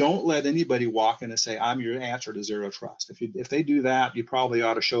 Don't let anybody walk in and say, I'm your answer to zero trust. If they do that, you probably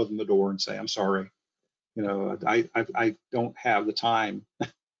ought to show them the door and say, I'm sorry, I don't have the time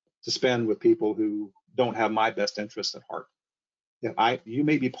to spend with people who don't have my best interests at heart. You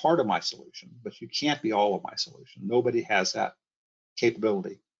may be part of my solution, but you can't be all of my solution. Nobody has that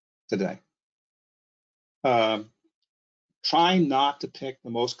capability today. Try not to pick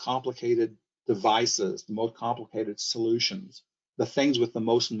the most complicated devices, the most complicated solutions, the things with the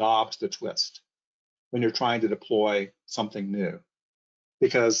most knobs to twist when you're trying to deploy something new.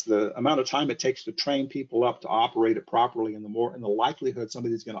 because the amount of time it takes to train people up to operate it properly, and the likelihood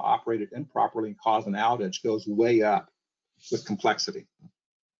somebody's going to operate it improperly and cause an outage goes way up with complexity.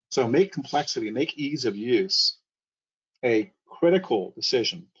 So make complexity, make ease of use a critical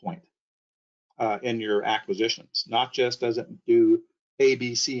decision point in your acquisitions. Not just does it do A,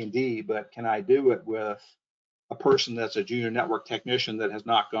 B, C, and D, but can I do it with a person that's a junior network technician that has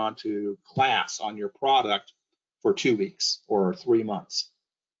not gone to class on your product for 2 weeks or 3 months?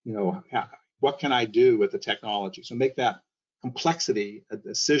 You know, what can I do with the technology? So make that complexity a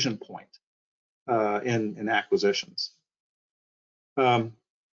decision point in acquisitions. Avoid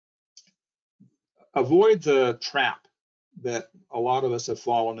the trap that a lot of us have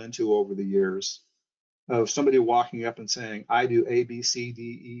fallen into over the years of somebody walking up and saying, I do A, B, C, D,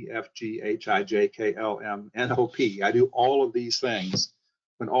 E, F, G, H, I, J, K, L, M, N, O, P. I do all of these things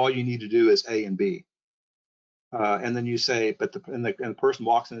when all you need to do is A and B. And then you say, but the person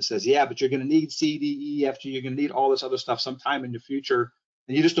walks in and says, yeah, but you're going to need C, D, E, F, G. You're going to need all this other stuff sometime in the future,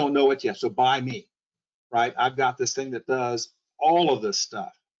 and you just don't know it yet. So buy me, right? I've got this thing that does all of this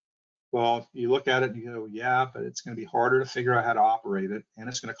stuff. Well, you look at it and you go, yeah, but it's going to be harder to figure out how to operate it, and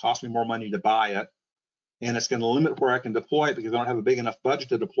it's going to cost me more money to buy it, and it's going to limit where I can deploy it because I don't have a big enough budget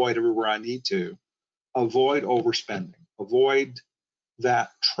to deploy it everywhere I need to. Avoid overspending. Avoid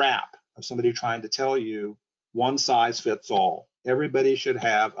that trap of somebody trying to tell you one size fits all. Everybody should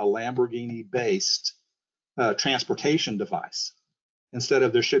have a Lamborghini-based transportation device instead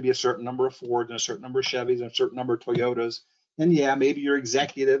of there should be a certain number of Fords and a certain number of Chevys and a certain number of Toyotas. And yeah, maybe your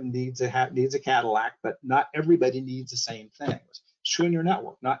executive needs a Cadillac, but not everybody needs the same thing. It's true in your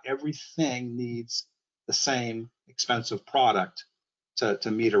network. Not everything needs the same expensive product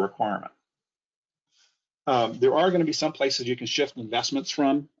to meet a requirement. There are going to be some places you can shift investments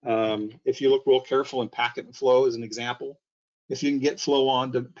from. If you look real careful in packet and flow as an example, if you can get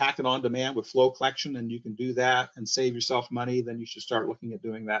packet on demand with flow collection and you can do that and save yourself money, then you should start looking at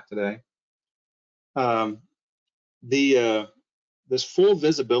doing that today. This full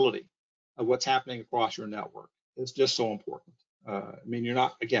visibility of what's happening across your network is just so important. I mean, you're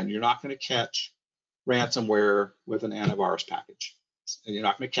not going to catch ransomware with an antivirus package, and you're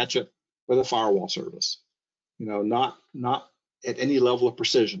not going to catch it with a firewall service. You know, not at any level of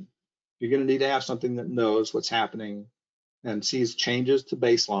precision. You're going to need to have something that knows what's happening and sees changes to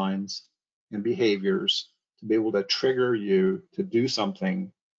baselines and behaviors to be able to trigger you to do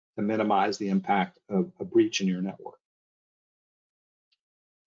something to minimize the impact of a breach in your network.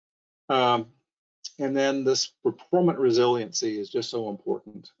 And then this performant resiliency is just so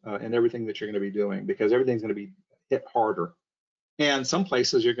important in everything that you're going to be doing, because everything's going to be hit harder. And some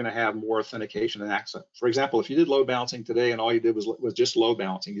places you're going to have more authentication and access. For example, if you did load balancing today and all you did was just load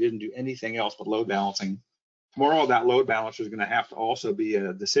balancing, you didn't do anything else but load balancing, tomorrow that load balancer is going to have to also be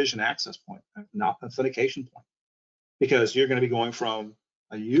a decision access point, not authentication point, because you're going to be going from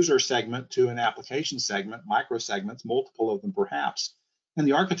a user segment to an application segment, micro segments, multiple of them perhaps. And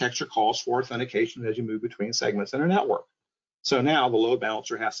the architecture calls for authentication as you move between segments in a network. So now the load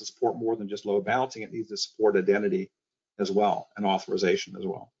balancer has to support more than just load balancing. It needs to support identity as well and authorization as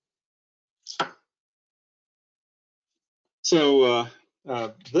well. So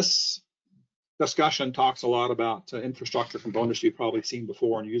this discussion talks a lot about infrastructure components you've probably seen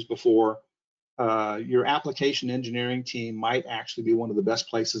before and used before. Your application engineering team might actually be one of the best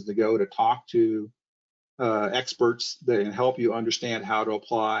places to go to talk to experts that can help you understand how to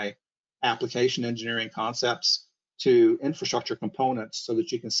apply application engineering concepts to infrastructure components so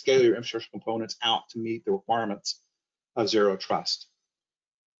that you can scale your infrastructure components out to meet the requirements of zero trust.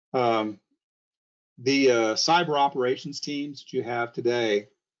 The cyber operations teams that you have today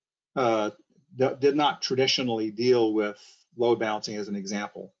did not traditionally deal with load balancing as an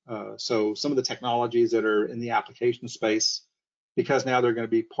example. So some of the technologies that are in the application space, because now they're going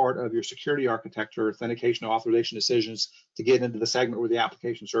to be part of your security architecture, authentication, authorization decisions to get into the segment where the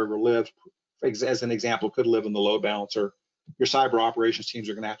application server lives, as an example, could live in the load balancer. Your cyber operations teams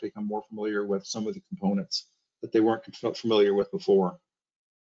are going to have to become more familiar with some of the components that they weren't familiar with before.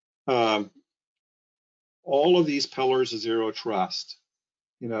 All of these pillars of zero trust,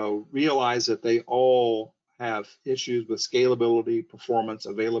 realize that they all have issues with scalability, performance,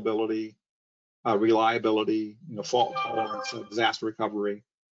 availability, reliability, fault tolerance, disaster recovery,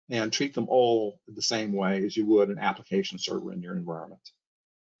 and treat them all the same way as you would an application server in your environment.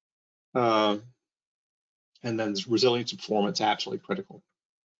 And then resilience and performance, absolutely critical.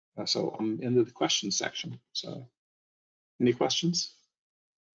 So I'm into the questions section. So any questions?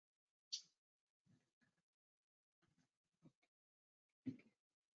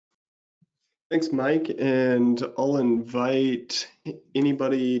 Thanks, Mike. And I'll invite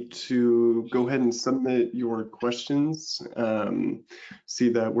anybody to go ahead and submit your questions. See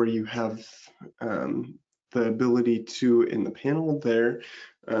that where you have the ability to in the panel there,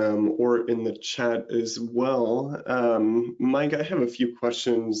 or in the chat as well. Mike, I have a few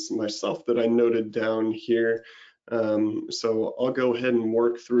questions myself that I noted down here. So I'll go ahead and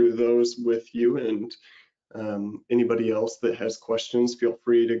work through those with you, and anybody else that has questions, feel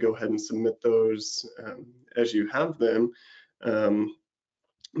free to go ahead and submit those as you have them.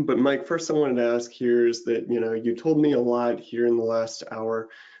 But Mike, first I wanted to ask here is that, you told me a lot here in the last hour,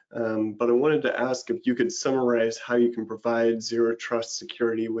 but I wanted to ask if you could summarize how you can provide zero trust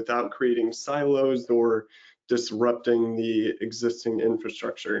security without creating silos or disrupting the existing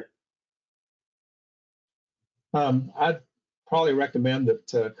infrastructure. I'd probably recommend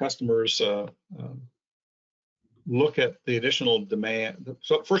that customers look at the additional demand.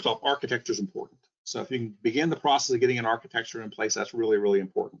 So first off, architecture is important. So if you can begin the process of getting an architecture in place, that's really, really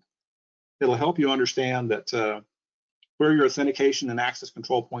important. It'll help you understand that where your authentication and access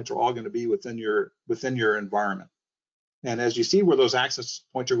control points are all going to be within your environment. And as you see where those access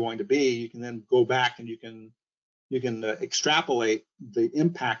points are going to be, you can then go back and you can extrapolate the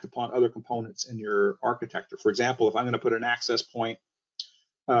impact upon other components in your architecture. For example, if I'm going to put an access point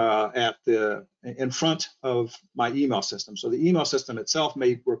in front of my email system. So the email system itself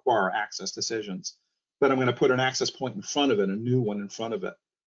may require access decisions, but I'm going to put an access point in front of it, a new one in front of it.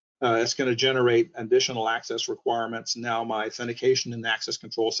 It's going to generate additional access requirements. Now my authentication and access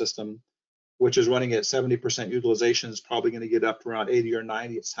control system, which is running at 70% utilization, is probably going to get up to around 80 or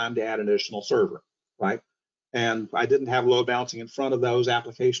 90. It's time to add an additional server, right? And I didn't have load balancing in front of those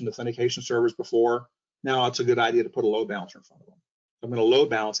application authentication servers before. Now it's a good idea to put a load balancer in front of them. I'm going to load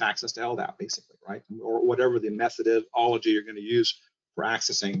balance access to LDAP, basically, right? Or whatever the methodology you're going to use for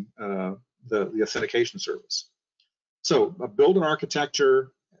accessing the authentication service. So build an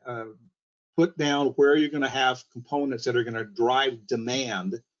architecture, put down where you're going to have components that are going to drive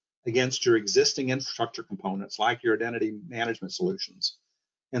demand against your existing infrastructure components, like your identity management solutions,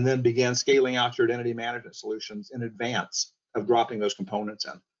 and then begin scaling out your identity management solutions in advance of dropping those components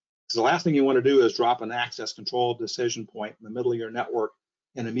in. Because the last thing you want to do is drop an access control decision point in the middle of your network,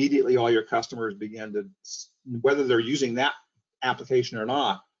 and immediately all your customers begin to, whether they're using that application or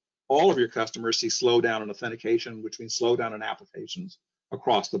not, all of your customers see slowdown in authentication, which means slowdown in applications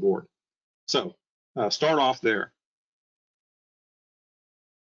across the board. So start off there.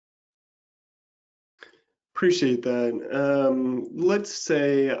 Appreciate that. Let's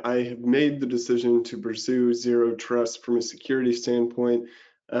say I have made the decision to pursue zero trust from a security standpoint,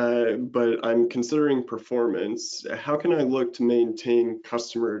 but I'm considering performance. How can I look to maintain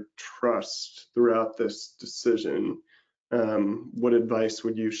customer trust throughout this decision? What advice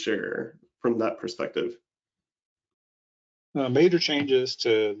would you share from that perspective? Major changes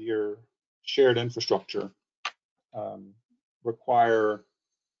to your shared infrastructure require,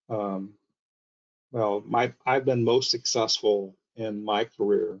 well, I've been most successful in my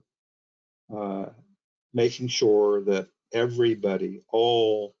career making sure that everybody,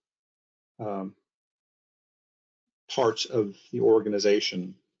 all parts of the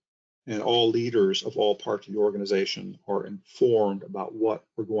organization and all leaders of all parts of the organization are informed about what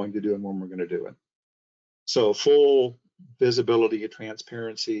we're going to do and when we're going to do it. So full visibility and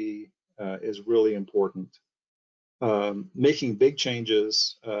transparency is really important. Making big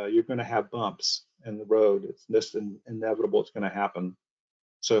changes, you're going to have bumps in the road. It's just inevitable. It's going to happen.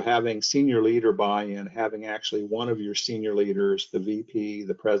 So having senior leader buy-in, having actually one of your senior leaders, the VP,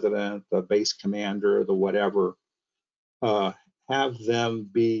 the president, the base commander, the whatever, have them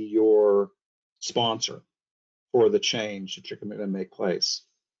be your sponsor for the change that you're going to make place.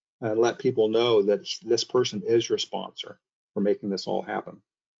 And let people know that this person is your sponsor for making this all happen.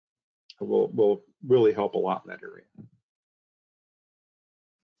 It will really help a lot in that area.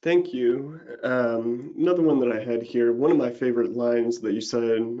 Thank you. Another one that I had here, one of my favorite lines that you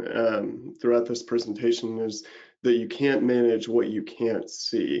said throughout this presentation is that you can't manage what you can't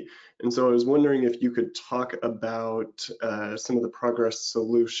see. And so I was wondering if you could talk about some of the progress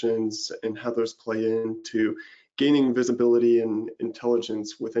solutions and how those play into gaining visibility and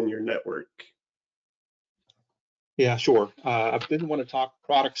intelligence within your network. Yeah, sure. I didn't want to talk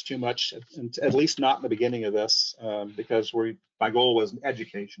products too much, at least not in the beginning of this, because my goal was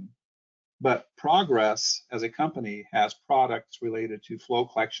education. But Progress as a company has products related to flow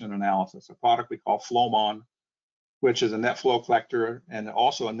collection and analysis, a product we call Flowmon, which is a net flow collector and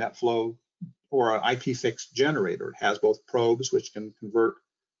also a net flow or an IPFix generator. It has both probes, which can convert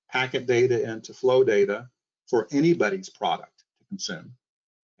packet data into flow data for anybody's product to consume.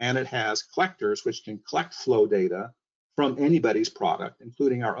 and it has collectors which can collect flow data from anybody's product,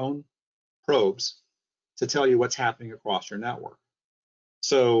 including our own probes, to tell you what's happening across your network.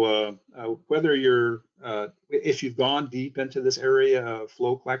 So whether you're, if you've gone deep into this area of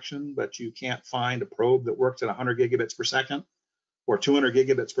flow collection, but you can't find a probe that works at 100 gigabits per second or 200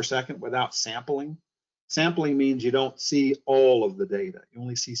 gigabits per second without sampling. Sampling means you don't see all of the data. You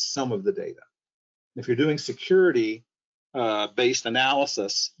only see some of the data. If you're doing security based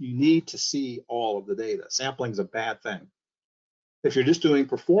analysis, you need to see all of the data. Sampling is a bad thing. If you're just doing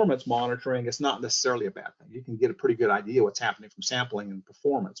performance monitoring, it's not necessarily a bad thing. You can get a pretty good idea what's happening from sampling and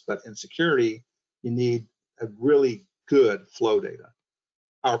performance, but in security, you need a really good flow data.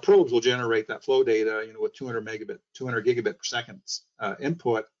 Our probes will generate that flow data, with 200 gigabit per second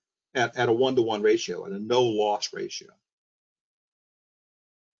input at a 1-to-1 ratio, at a no loss ratio.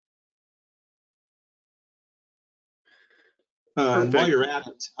 And while you're at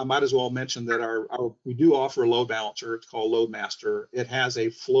it, I might as well mention that we do offer a load balancer. It's called LoadMaster. It has a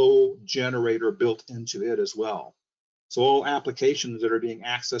flow generator built into it as well. So all applications that are being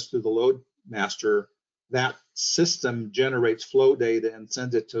accessed through the LoadMaster, that system generates flow data and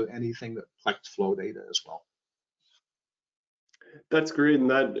sends it to anything that collects flow data as well. That's great, and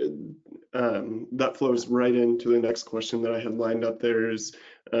that flows right into the next question that I had lined up there is,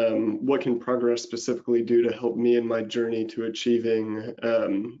 what can Progress specifically do to help me in my journey to achieving,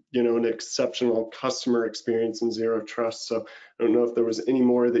 an exceptional customer experience in Zero Trust? So I don't know if there was any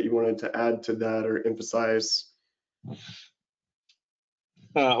more that you wanted to add to that or emphasize.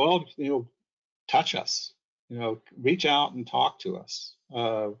 Well, touch us, reach out and talk to us.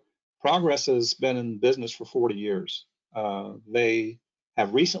 Progress has been in business for 40 years. They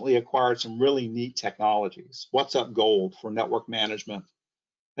have recently acquired some really neat technologies. WhatsUp Gold for network management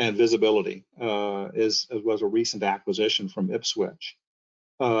and visibility was a recent acquisition from Ipswich.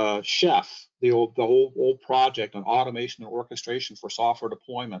 Chef, the whole old project on automation and orchestration for software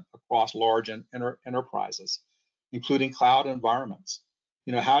deployment across large enterprises, including cloud environments.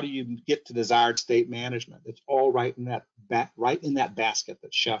 How do you get to desired state management? It's all right in that basket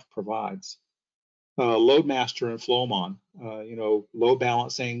that Chef provides. LoadMaster and Flowmon, load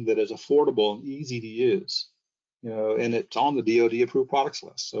balancing that is affordable and easy to use, and it's on the DoD approved products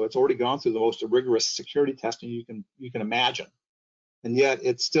list. So it's already gone through the most rigorous security testing you can imagine, and yet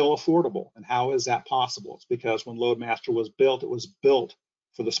it's still affordable. And how is that possible? It's because when LoadMaster was built, it was built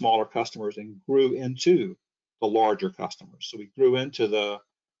for the smaller customers and grew into the larger customers. So we grew into the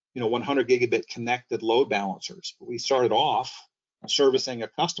 100 gigabit connected load balancers. But we started off servicing a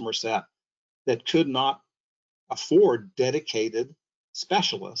customer set that could not afford dedicated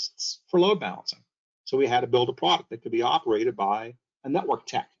specialists for load balancing. So we had to build a product that could be operated by a network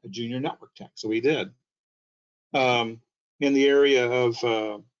tech, a junior network tech. So we did. In the area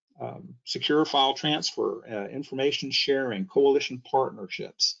of secure file transfer, information sharing, coalition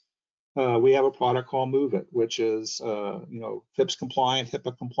partnerships, we have a product called Move It, which is FIPS compliant,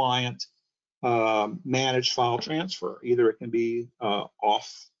 HIPAA compliant, managed file transfer. Either it can be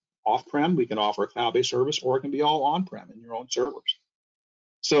off-prem, we can offer a cloud-based service, or it can be all on-prem in your own servers.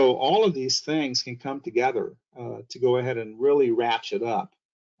 So all of these things can come together to go ahead and really ratchet up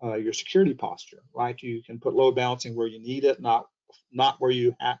your security posture, right? You can put load balancing where you need it, not where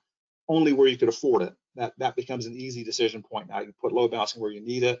you only where you could afford it. That becomes an easy decision point. Now you can put load balancing where you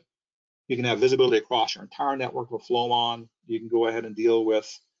need it. You can have visibility across your entire network with Flowmon. You can go ahead and deal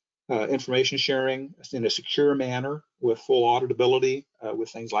with information sharing in a secure manner with full auditability with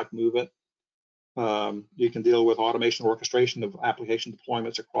things like Move It. You can deal with automation orchestration of application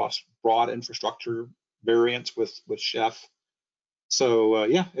deployments across broad infrastructure variants with Chef. So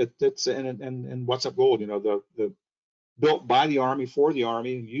it's and WhatsUp Gold, the built by the Army for the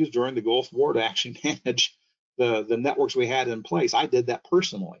Army and used during the Gulf War to actually manage the networks we had in place. I did that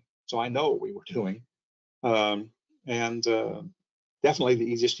personally, so I know what we were doing. Definitely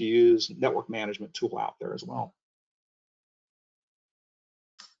the easiest to use network management tool out there as well.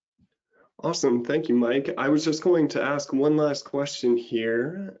 Awesome, thank you, Mike. I was just going to ask one last question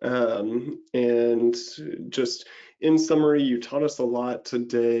here, and just in summary, you taught us a lot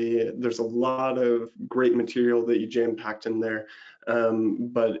today. There's a lot of great material that you jam-packed in there,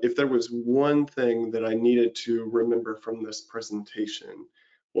 but if there was one thing that I needed to remember from this presentation,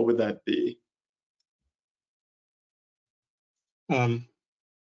 what would that be?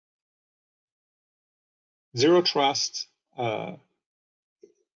 Zero Trust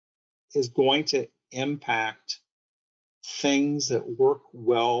is going to impact things that work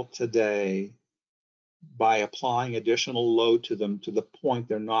well today by applying additional load to them to the point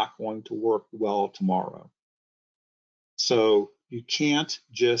they're not going to work well tomorrow. So you can't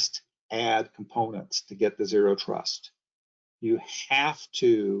just add components to get the zero trust. You have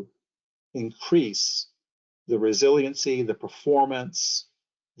to increase the resiliency, the performance,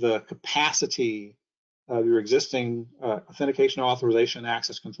 the capacity of your existing authentication, authorization,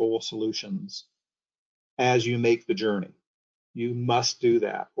 access control solutions as you make the journey. You must do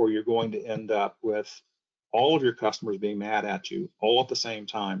that, or you're going to end up with all of your customers being mad at you all at the same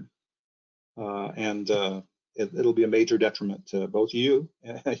time. It'll be a major detriment to both you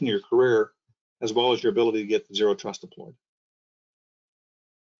and your career, as well as your ability to get the zero trust deployed.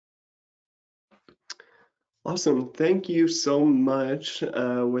 Awesome. Thank you so much.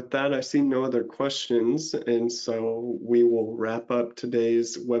 With that, I see no other questions, and so we will wrap up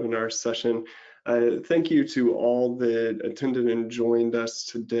today's webinar session. Thank you to all that attended and joined us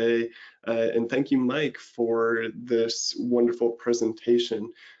today, and thank you, Mike, for this wonderful presentation.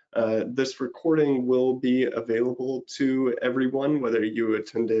 This recording will be available to everyone, whether you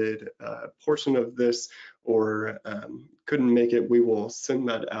attended a portion of this or couldn't make it. We will send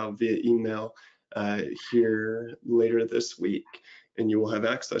that out via email here later this week, and you will have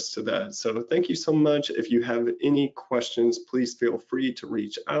access to that. So thank you so much. If you have any questions, please feel free to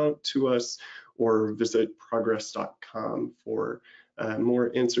reach out to us or visit progress.com for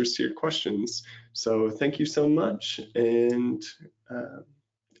more answers to your questions. So thank you so much, and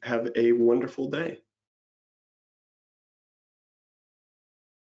have a wonderful day.